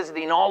ministries and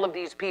visiting all of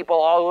these people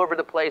all over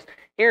the place.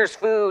 Here's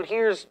food,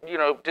 here's,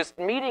 just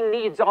meeting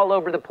needs all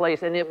over the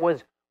place. And it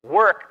was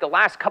work the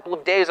last couple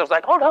of days. I was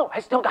like, oh no, I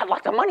still got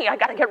lots of money I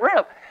got to get rid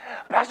of.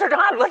 Pastor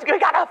John, we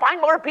got to find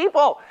more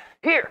people.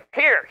 Here.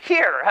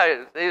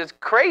 It's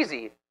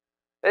crazy.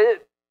 And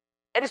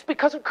it's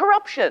because of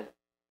corruption.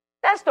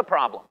 That's the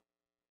problem.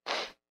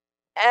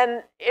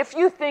 And if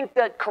you think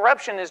that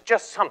corruption is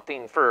just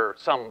something for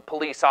some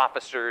police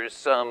officers,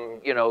 some,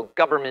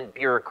 government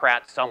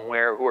bureaucrats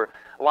somewhere who are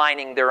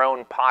lining their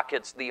own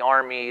pockets, the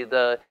army,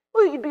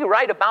 well, you'd be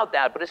right about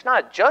that, but it's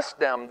not just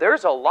them.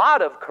 There's a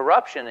lot of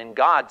corruption in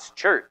God's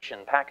church in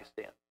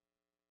Pakistan.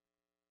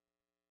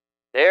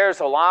 There's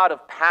a lot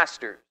of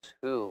pastors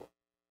who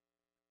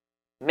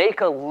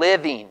make a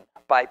living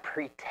by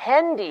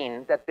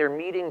pretending that they're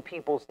meeting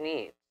people's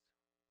needs.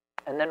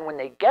 And then when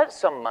they get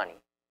some money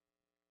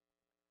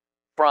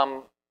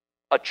from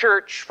a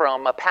church,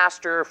 from a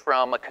pastor,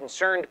 from a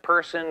concerned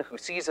person who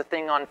sees a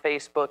thing on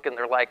Facebook and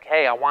they're like,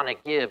 hey, I want to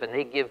give, and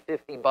they give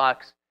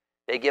 $50,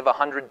 they give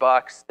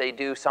 $100, they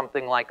do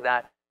something like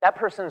that, that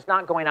person's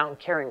not going out and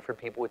caring for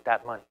people with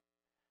that money.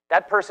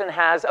 That person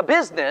has a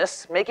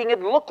business making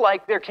it look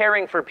like they're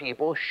caring for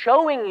people,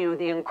 showing you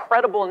the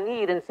incredible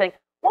need and saying,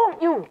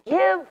 won't you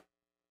give?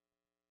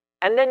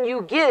 And then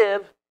you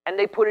give, and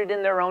they put it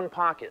in their own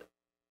pocket.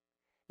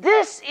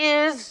 This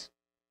is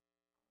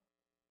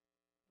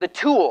the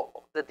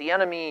tool that the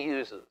enemy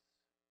uses.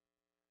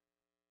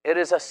 It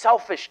is a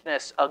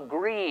selfishness, a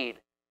greed.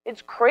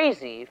 It's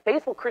crazy.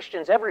 Faithful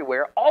Christians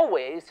everywhere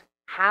always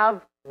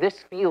have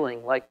this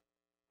feeling like,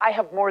 I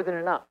have more than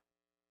enough.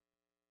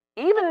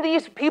 Even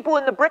these people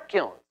in the brick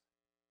kilns,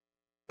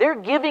 they're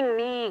giving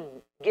me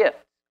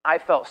gifts. I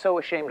felt so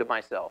ashamed of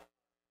myself.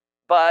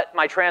 But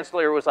my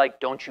translator was like,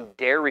 don't you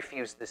dare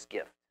refuse this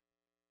gift.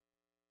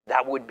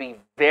 That would be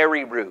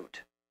very rude.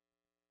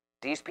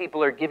 These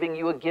people are giving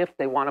you a gift.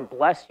 They want to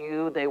bless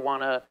you. They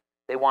want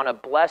to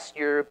bless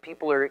your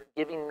people are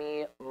giving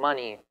me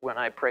money when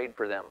I prayed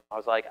for them. I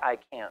was like, I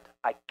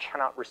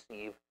cannot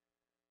receive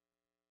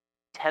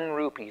 10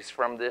 rupees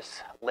from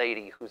this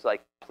lady who's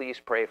like, please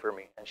pray for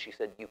me. And she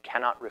said, you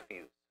cannot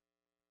refuse.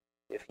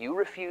 If you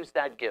refuse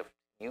that gift,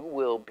 you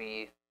will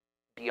be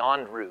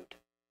beyond rude.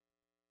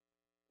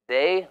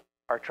 They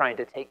are trying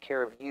to take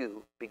care of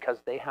you because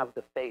they have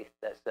the faith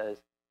that says,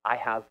 I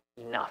have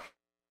enough.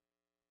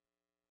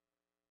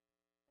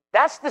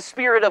 That's the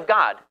Spirit of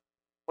God.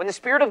 When the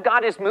Spirit of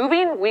God is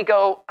moving, we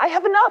go, I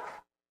have enough.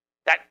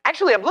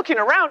 Actually, I'm looking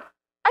around.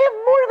 I have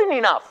more than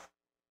enough.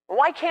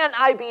 Why can't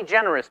I be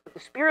generous? But the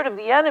spirit of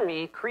the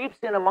enemy creeps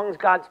in amongst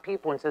God's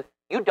people and says,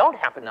 you don't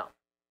have enough.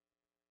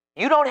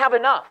 You don't have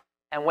enough.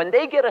 And when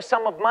they get a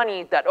sum of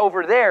money that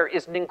over there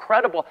is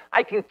incredible,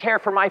 I can care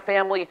for my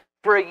family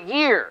for a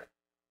year,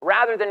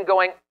 rather than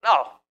going,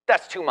 oh,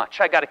 that's too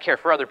much. I got to care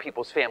for other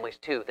people's families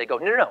too. They go,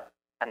 no,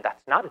 and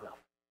that's not enough.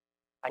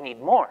 I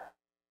need more.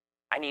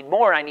 I need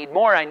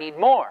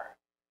more.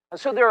 And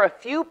so there are a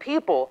few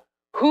people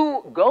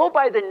who go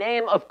by the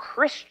name of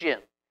Christian.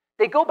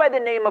 They go by the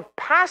name of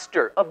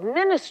pastor, of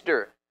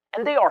minister,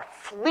 and they are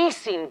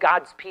fleecing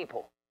God's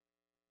people.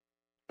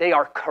 They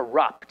are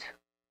corrupt.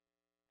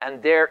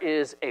 And there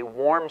is a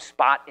warm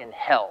spot in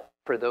hell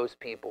for those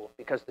people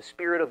because the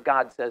Spirit of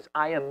God says,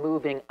 I am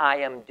moving, I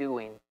am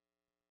doing.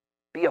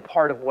 Be a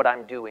part of what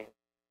I'm doing.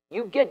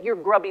 You get your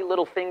grubby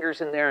little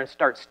fingers in there and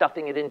start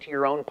stuffing it into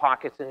your own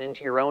pockets and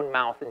into your own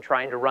mouth and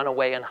trying to run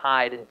away and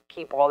hide and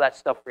keep all that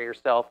stuff for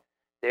yourself.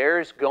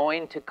 There's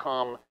going to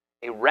come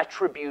a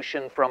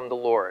retribution from the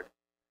Lord.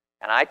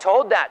 And I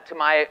told that to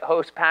my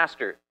host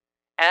pastor.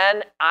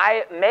 And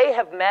I may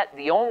have met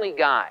the only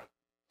guy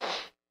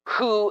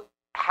who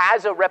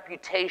has a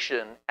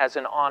reputation as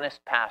an honest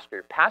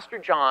pastor. Pastor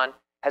John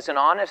has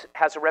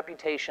a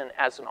reputation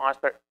as an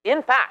honest pastor.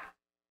 In fact,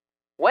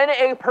 when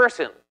a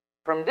person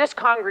from this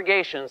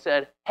congregation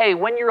said, hey,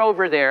 when you're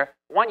over there,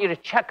 I want you to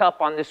check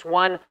up on this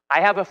one.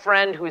 I have a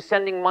friend who is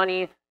sending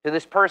money to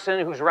this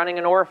person who's running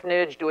an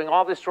orphanage, doing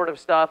all this sort of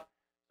stuff.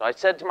 So I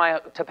said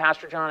to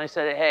Pastor John, I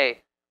said, hey,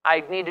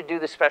 I need to do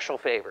this special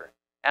favor.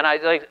 And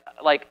I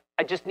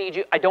just need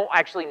you. I don't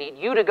actually need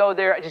you to go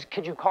there.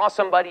 Could you call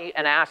somebody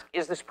and ask,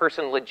 is this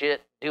person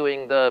legit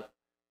doing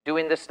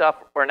this stuff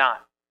or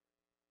not?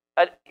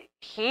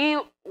 He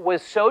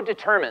was so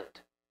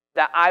determined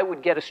that I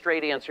would get a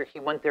straight answer. He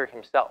went there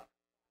himself.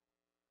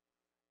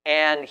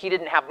 And he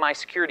didn't have my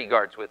security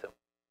guards with him.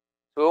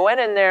 So we went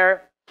in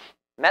there,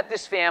 met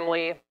this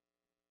family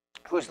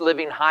who's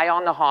living high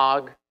on the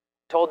hog,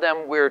 told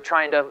them we're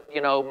trying to,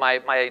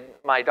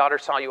 my daughter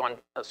saw you on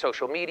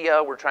social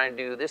media, we're trying to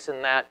do this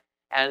and that.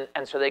 And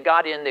so they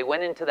got in, they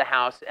went into the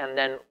house, and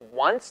then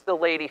once the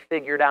lady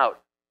figured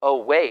out,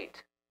 oh,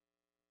 wait,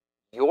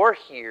 you're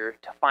here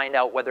to find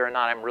out whether or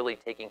not I'm really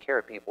taking care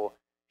of people,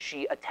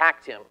 she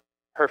attacked him.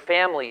 Her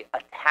family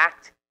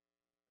attacked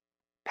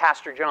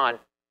Pastor John.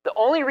 The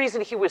only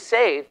reason he was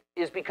saved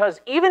is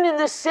because even in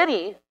this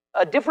city,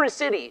 a different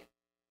city,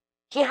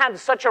 he had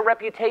such a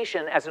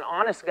reputation as an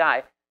honest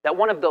guy that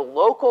one of the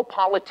local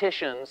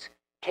politicians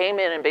came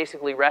in and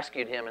basically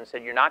rescued him and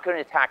said, you're not going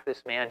to attack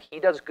this man. He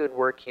does good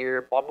work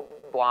here, blah, blah,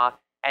 blah, blah.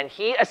 And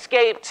he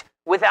escaped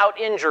without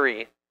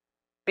injury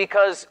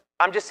because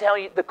I'm just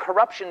telling you, the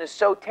corruption is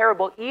so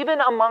terrible, even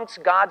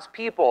amongst God's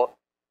people.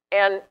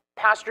 And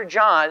Pastor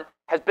John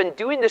has been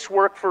doing this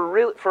work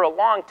for a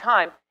long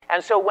time.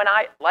 And so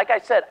like I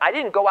said, I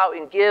didn't go out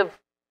and give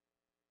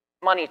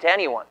money to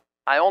anyone.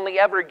 I only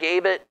ever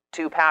gave it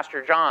to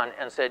Pastor John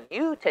and said,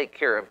 you take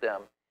care of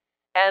them.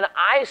 And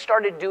I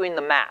started doing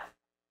the math.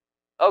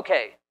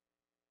 Okay,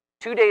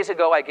 2 days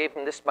ago, I gave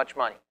him this much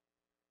money.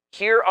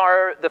 Here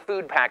are the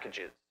food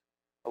packages.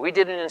 We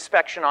did an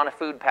inspection on a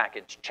food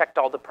package, checked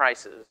all the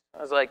prices.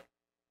 I was like,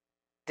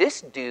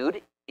 this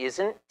dude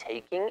isn't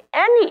taking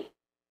any.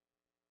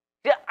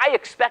 Yeah, I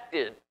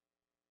expected,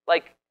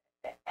 like,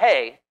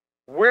 hey,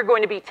 we're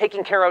going to be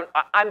taking care of,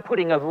 I'm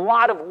putting a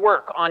lot of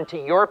work onto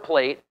your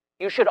plate.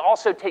 You should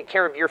also take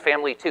care of your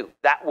family too.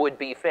 That would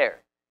be fair.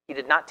 He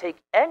did not take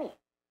any,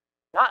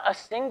 not a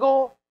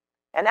single.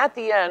 And at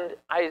the end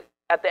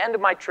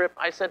of my trip,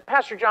 I said,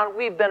 Pastor John,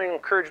 we've been an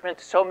encouragement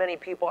to so many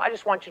people. I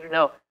just want you to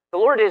know, the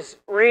Lord has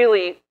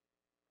really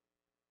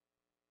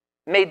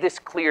made this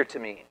clear to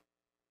me.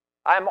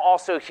 I'm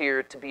also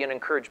here to be an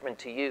encouragement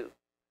to you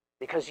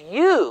because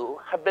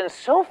you have been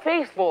so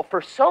faithful for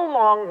so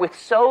long with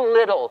so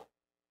little.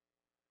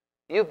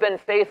 You've been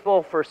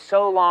faithful for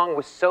so long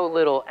with so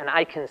little, and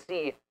I can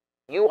see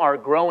you are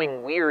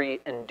growing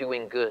weary and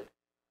doing good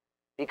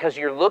because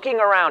you're looking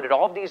around at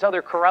all of these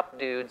other corrupt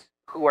dudes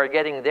who are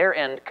getting their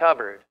end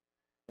covered.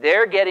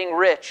 They're getting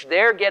rich.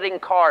 They're getting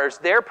cars.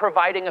 They're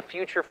providing a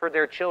future for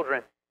their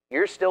children.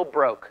 You're still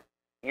broke.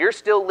 You're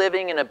still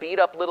living in a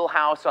beat-up little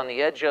house on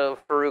the edge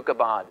of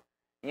Farrukhabad.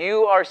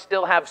 You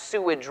still have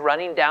sewage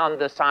running down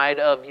the side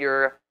of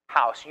your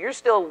house. You're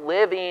still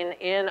living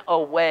in a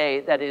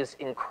way that is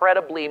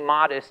incredibly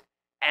modest,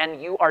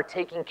 and you are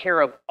taking care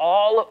of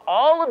all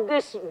of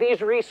this.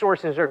 These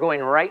resources are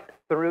going right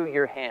through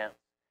your hands.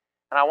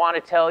 And I want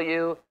to tell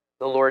you,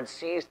 the Lord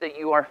sees that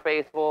you are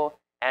faithful,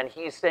 and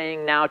he's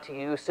saying now to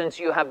you, since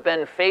you have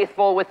been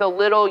faithful with a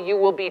little, you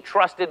will be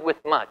trusted with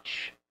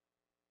much.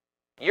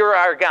 You're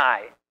our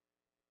guy.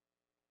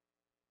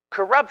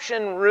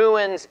 Corruption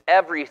ruins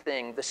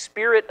everything. The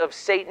spirit of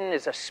Satan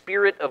is a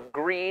spirit of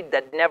greed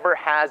that never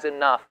has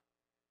enough.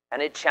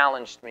 And it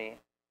challenged me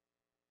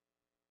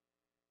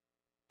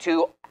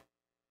to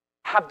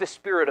have the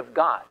spirit of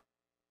God,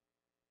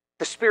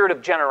 the spirit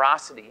of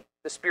generosity,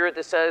 the spirit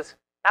that says,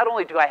 not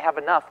only do I have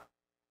enough,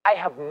 I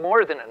have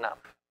more than enough.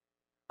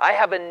 I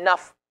have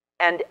enough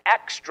and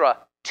extra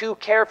to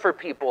care for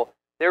people.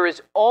 There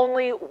is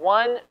only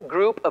one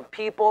group of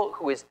people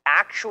who is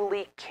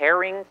actually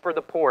caring for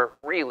the poor,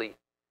 really,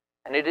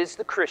 and it is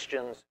the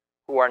Christians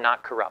who are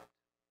not corrupt.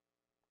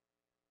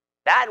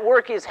 That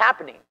work is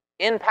happening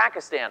in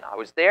Pakistan. I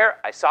was there,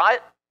 I saw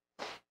it.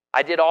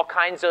 I did all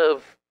kinds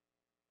of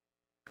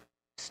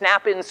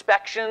snap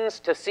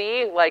inspections to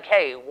see, like,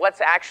 hey,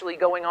 what's actually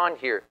going on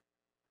here?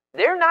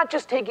 They're not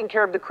just taking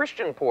care of the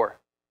Christian poor.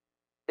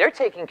 They're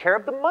taking care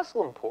of the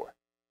Muslim poor.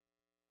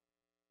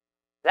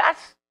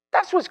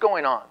 That's what's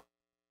going on.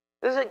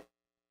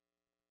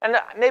 And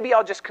maybe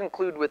I'll just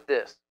conclude with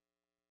this.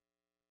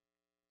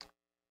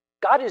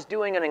 God is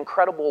doing an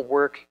incredible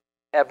work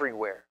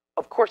everywhere.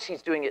 Of course,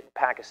 he's doing it in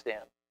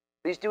Pakistan.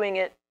 He's doing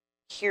it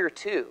here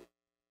too.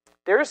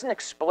 There's an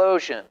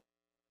explosion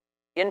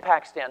in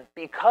Pakistan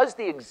because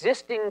the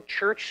existing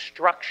church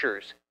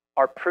structures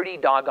are pretty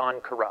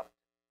doggone corrupt.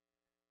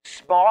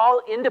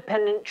 Small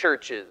independent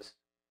churches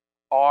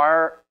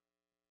are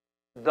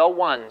the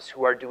ones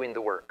who are doing the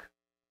work.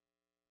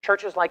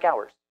 Churches like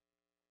ours,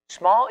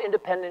 small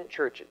independent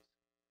churches.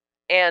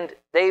 And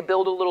they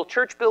build a little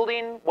church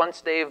building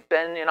once they've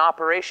been in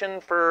operation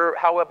for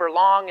however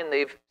long and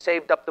they've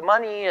saved up the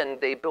money,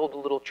 and they build a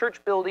little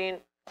church building.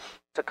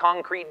 It's a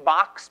concrete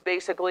box,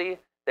 basically.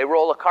 They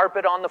roll a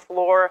carpet on the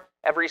floor.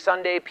 Every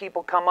Sunday,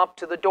 people come up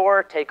to the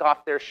door, take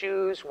off their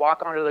shoes,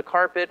 walk onto the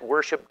carpet,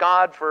 worship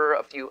God for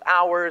a few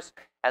hours,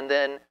 and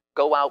then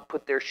go out,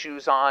 put their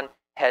shoes on,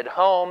 head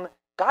home.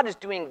 God is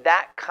doing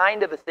that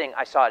kind of a thing.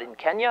 I saw it in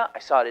Kenya. I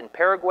saw it in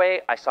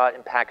Paraguay. I saw it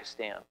in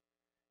Pakistan.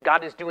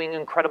 God is doing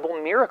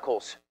incredible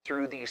miracles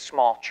through these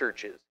small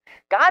churches.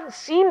 God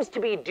seems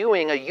to be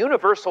doing a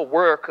universal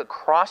work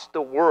across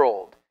the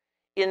world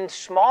in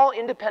small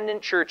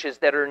independent churches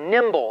that are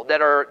nimble,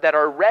 that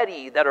are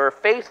ready, that are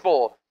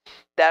faithful,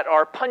 that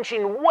are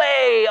punching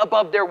way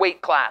above their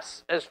weight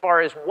class as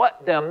far as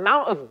what the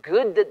amount of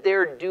good that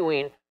they're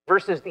doing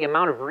versus the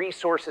amount of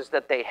resources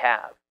that they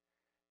have.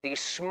 These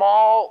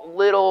small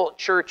little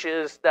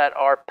churches that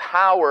are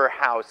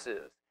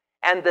powerhouses.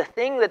 And the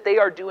thing that they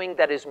are doing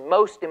that is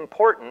most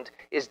important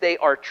is they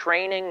are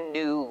training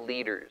new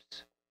leaders.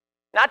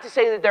 Not to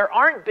say that there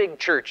aren't big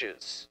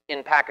churches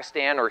in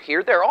Pakistan or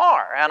here. There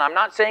are, and I'm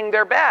not saying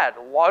they're bad.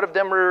 A lot of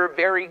them are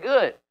very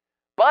good.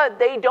 But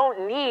they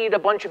don't need a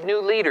bunch of new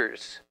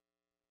leaders.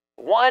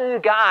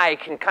 One guy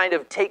can kind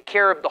of take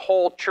care of the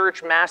whole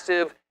church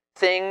massive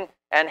thing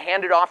and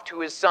hand it off to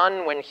his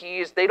son when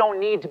they don't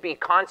need to be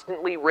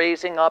constantly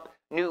raising up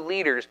new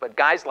leaders. But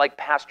guys like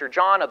Pastor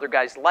John, other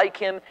guys like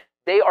him,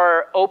 they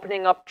are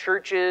opening up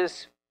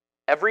churches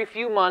every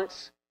few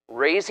months,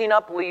 raising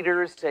up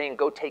leaders, saying,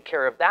 go take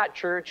care of that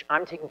church.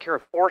 I'm taking care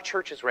of 4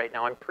 churches right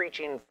now. I'm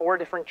preaching 4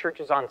 different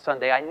churches on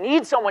Sunday. I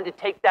need someone to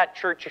take that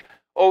church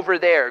over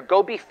there.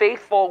 Go be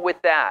faithful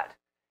with that.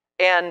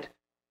 And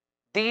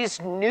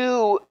these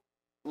new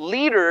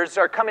leaders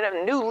are coming up.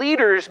 New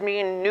leaders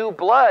mean new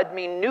blood,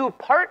 mean new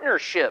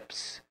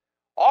partnerships.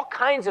 All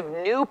kinds of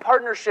new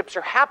partnerships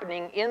are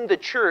happening in the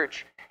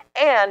church.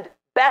 And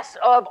best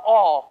of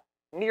all,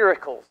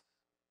 miracles.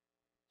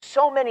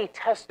 So many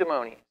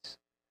testimonies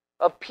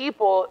of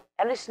people,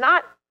 and it's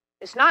not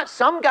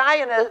some guy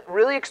in a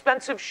really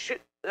expensive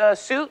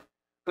suit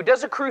who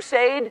does a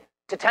crusade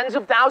to tens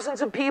of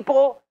thousands of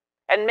people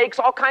and makes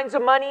all kinds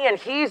of money, and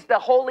he's the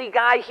holy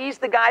guy, he's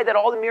the guy that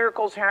all the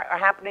miracles are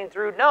happening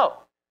through. No,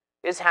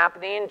 it's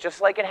happening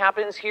just like it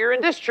happens here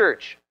in this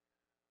church.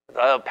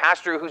 The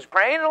pastor who's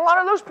praying, and a lot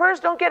of those prayers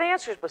don't get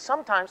answers, but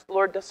sometimes the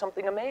Lord does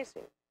something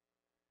amazing.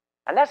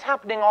 And that's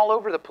happening all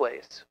over the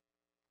place.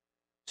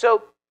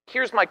 So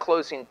here's my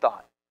closing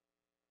thought.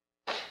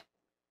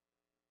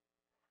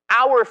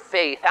 Our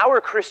faith, our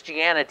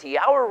Christianity,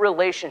 our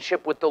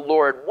relationship with the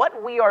Lord,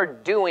 what we are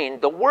doing,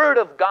 the Word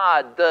of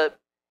God,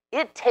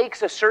 it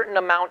takes a certain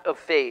amount of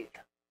faith.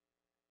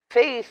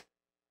 Faith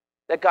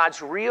that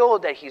God's real,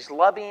 that He's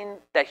loving,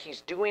 that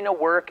He's doing a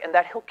work, and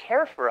that He'll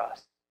care for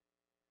us.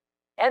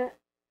 And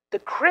the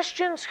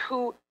Christians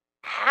who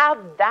have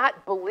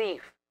that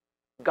belief,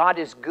 God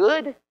is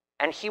good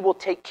and He will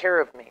take care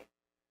of me,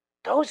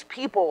 those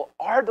people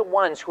are the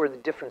ones who are the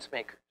difference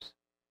makers.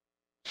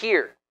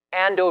 Here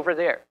and over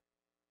there.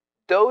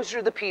 Those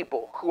are the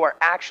people who are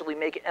actually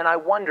making, and I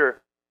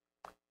wonder,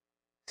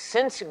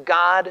 since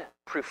God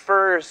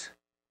prefers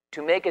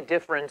to make a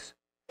difference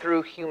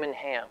through human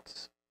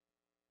hands,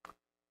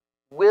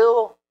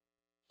 will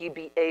He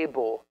be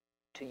able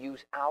to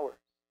use ours?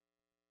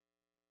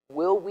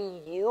 Will we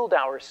yield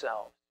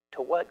ourselves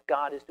to what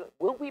God is doing?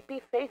 Will we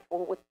be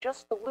faithful with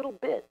just a little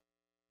bit?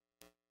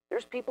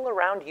 There's people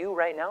around you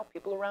right now,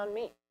 people around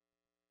me.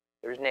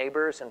 There's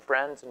neighbors and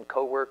friends and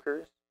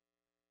coworkers.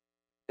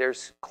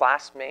 There's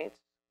classmates.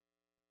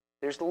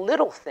 There's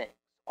little things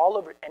all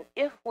over. And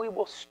if we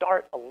will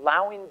start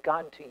allowing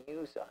God to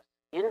use us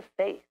in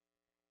faith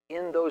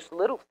in those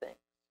little things,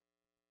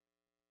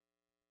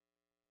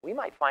 we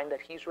might find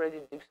that He's ready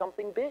to do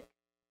something big.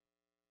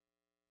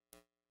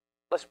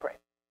 Let's pray.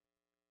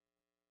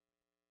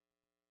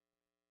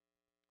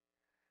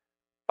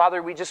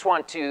 Father, we just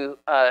want to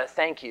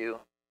thank you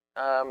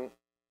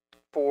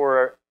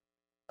for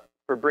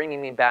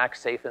bringing me back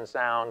safe and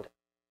sound.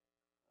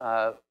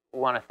 We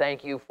want to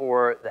thank you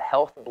for the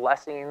health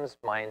blessings.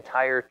 My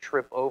entire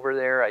trip over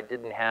there, I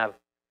didn't have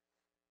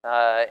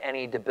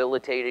any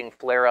debilitating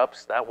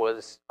flare-ups. That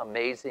was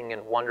amazing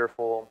and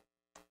wonderful.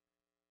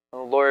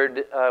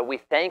 Lord, we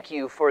thank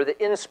you for the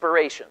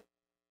inspiration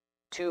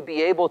to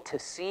be able to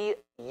see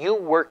you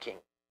working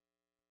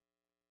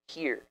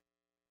here,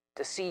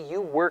 to see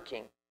you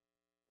working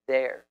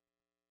there,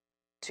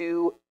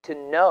 to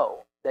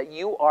know that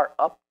you are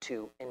up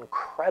to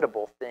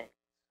incredible things.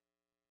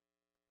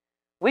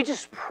 We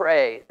just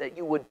pray that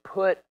you would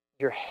put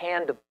your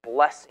hand of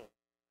blessing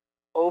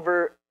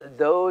over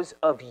those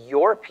of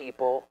your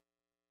people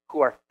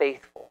who are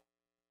faithful,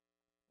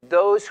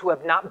 those who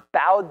have not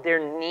bowed their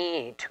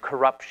knee to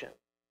corruption,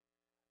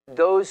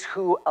 those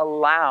who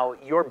allow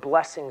your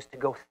blessings to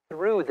go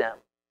through them.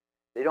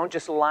 They don't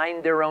just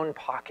line their own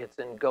pockets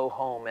and go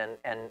home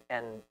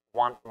and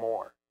want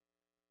more.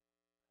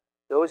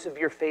 Those of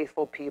your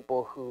faithful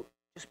people who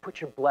just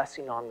put your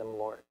blessing on them,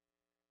 Lord.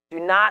 Do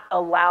not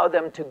allow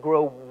them to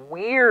grow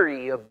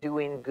weary of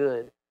doing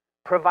good.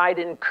 Provide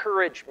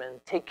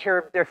encouragement. Take care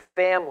of their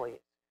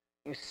families.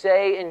 You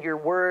say in your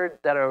word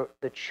that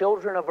the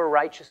children of a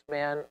righteous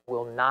man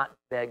will not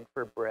beg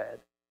for bread,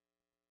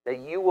 that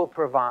you will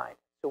provide.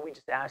 So we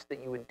just ask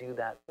that you would do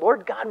that.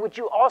 Lord God, would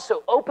you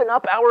also open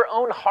up our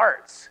own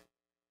hearts,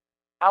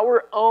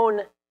 our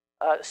own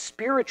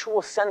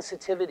spiritual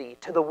sensitivity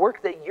to the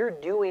work that you're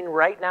doing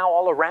right now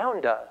all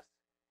around us.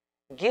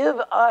 Give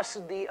us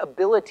the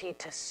ability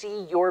to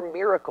see your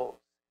miracles,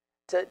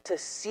 to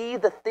see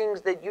the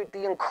things that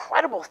the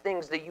incredible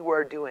things that you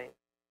are doing.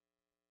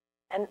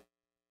 And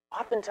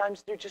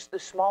oftentimes they're just the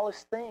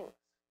smallest things.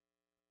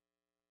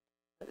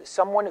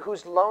 Someone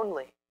who's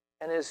lonely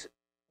and is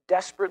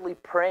desperately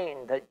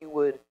praying that you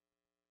would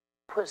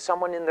put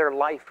someone in their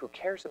life who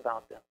cares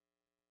about them.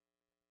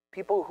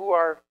 People who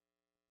are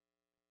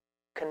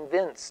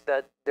convinced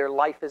that their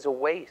life is a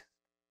waste.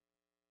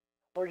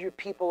 Lord, your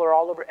people are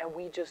all over, and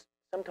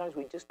sometimes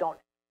we just don't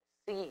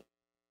see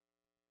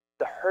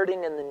the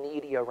hurting and the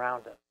needy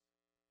around us.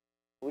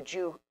 Would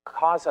you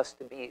cause us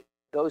to be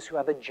those who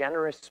have a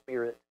generous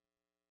spirit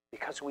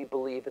because we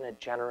believe in a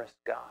generous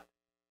God?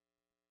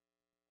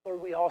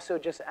 Lord, we also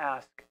just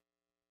ask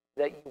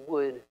that you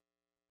would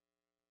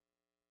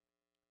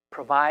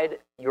provide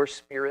your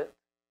spirit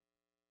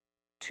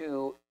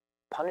to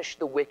punish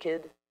the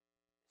wicked,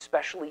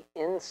 especially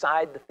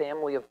inside the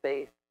family of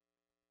faith.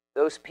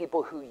 Those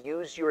people who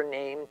use your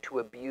name to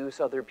abuse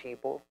other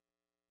people.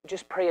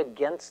 Just pray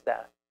against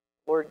that.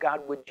 Lord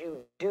God, would you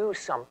do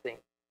something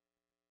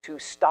to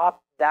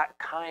stop that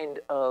kind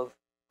of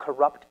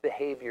corrupt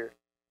behavior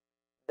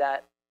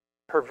that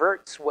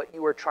perverts what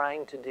you are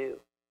trying to do.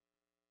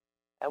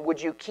 And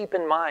would you keep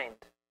in mind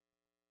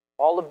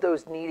all of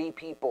those needy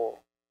people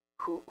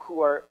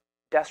who are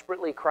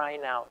desperately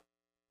crying out?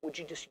 Would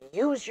you just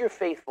use your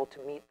faithful to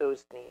meet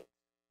those needs?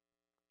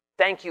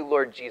 Thank you,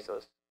 Lord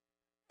Jesus,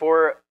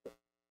 for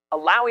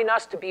allowing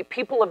us to be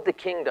people of the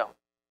kingdom,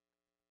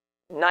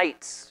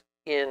 knights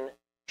in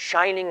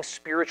shining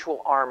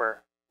spiritual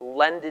armor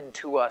lended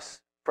to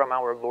us from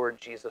our Lord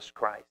Jesus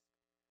Christ.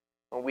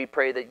 And we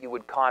pray that you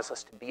would cause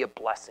us to be a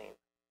blessing.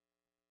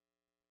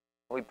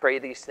 We pray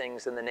these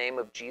things in the name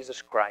of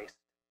Jesus Christ,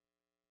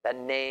 that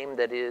name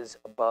that is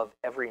above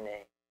every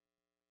name.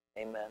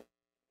 Amen.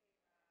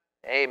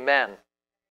 Amen.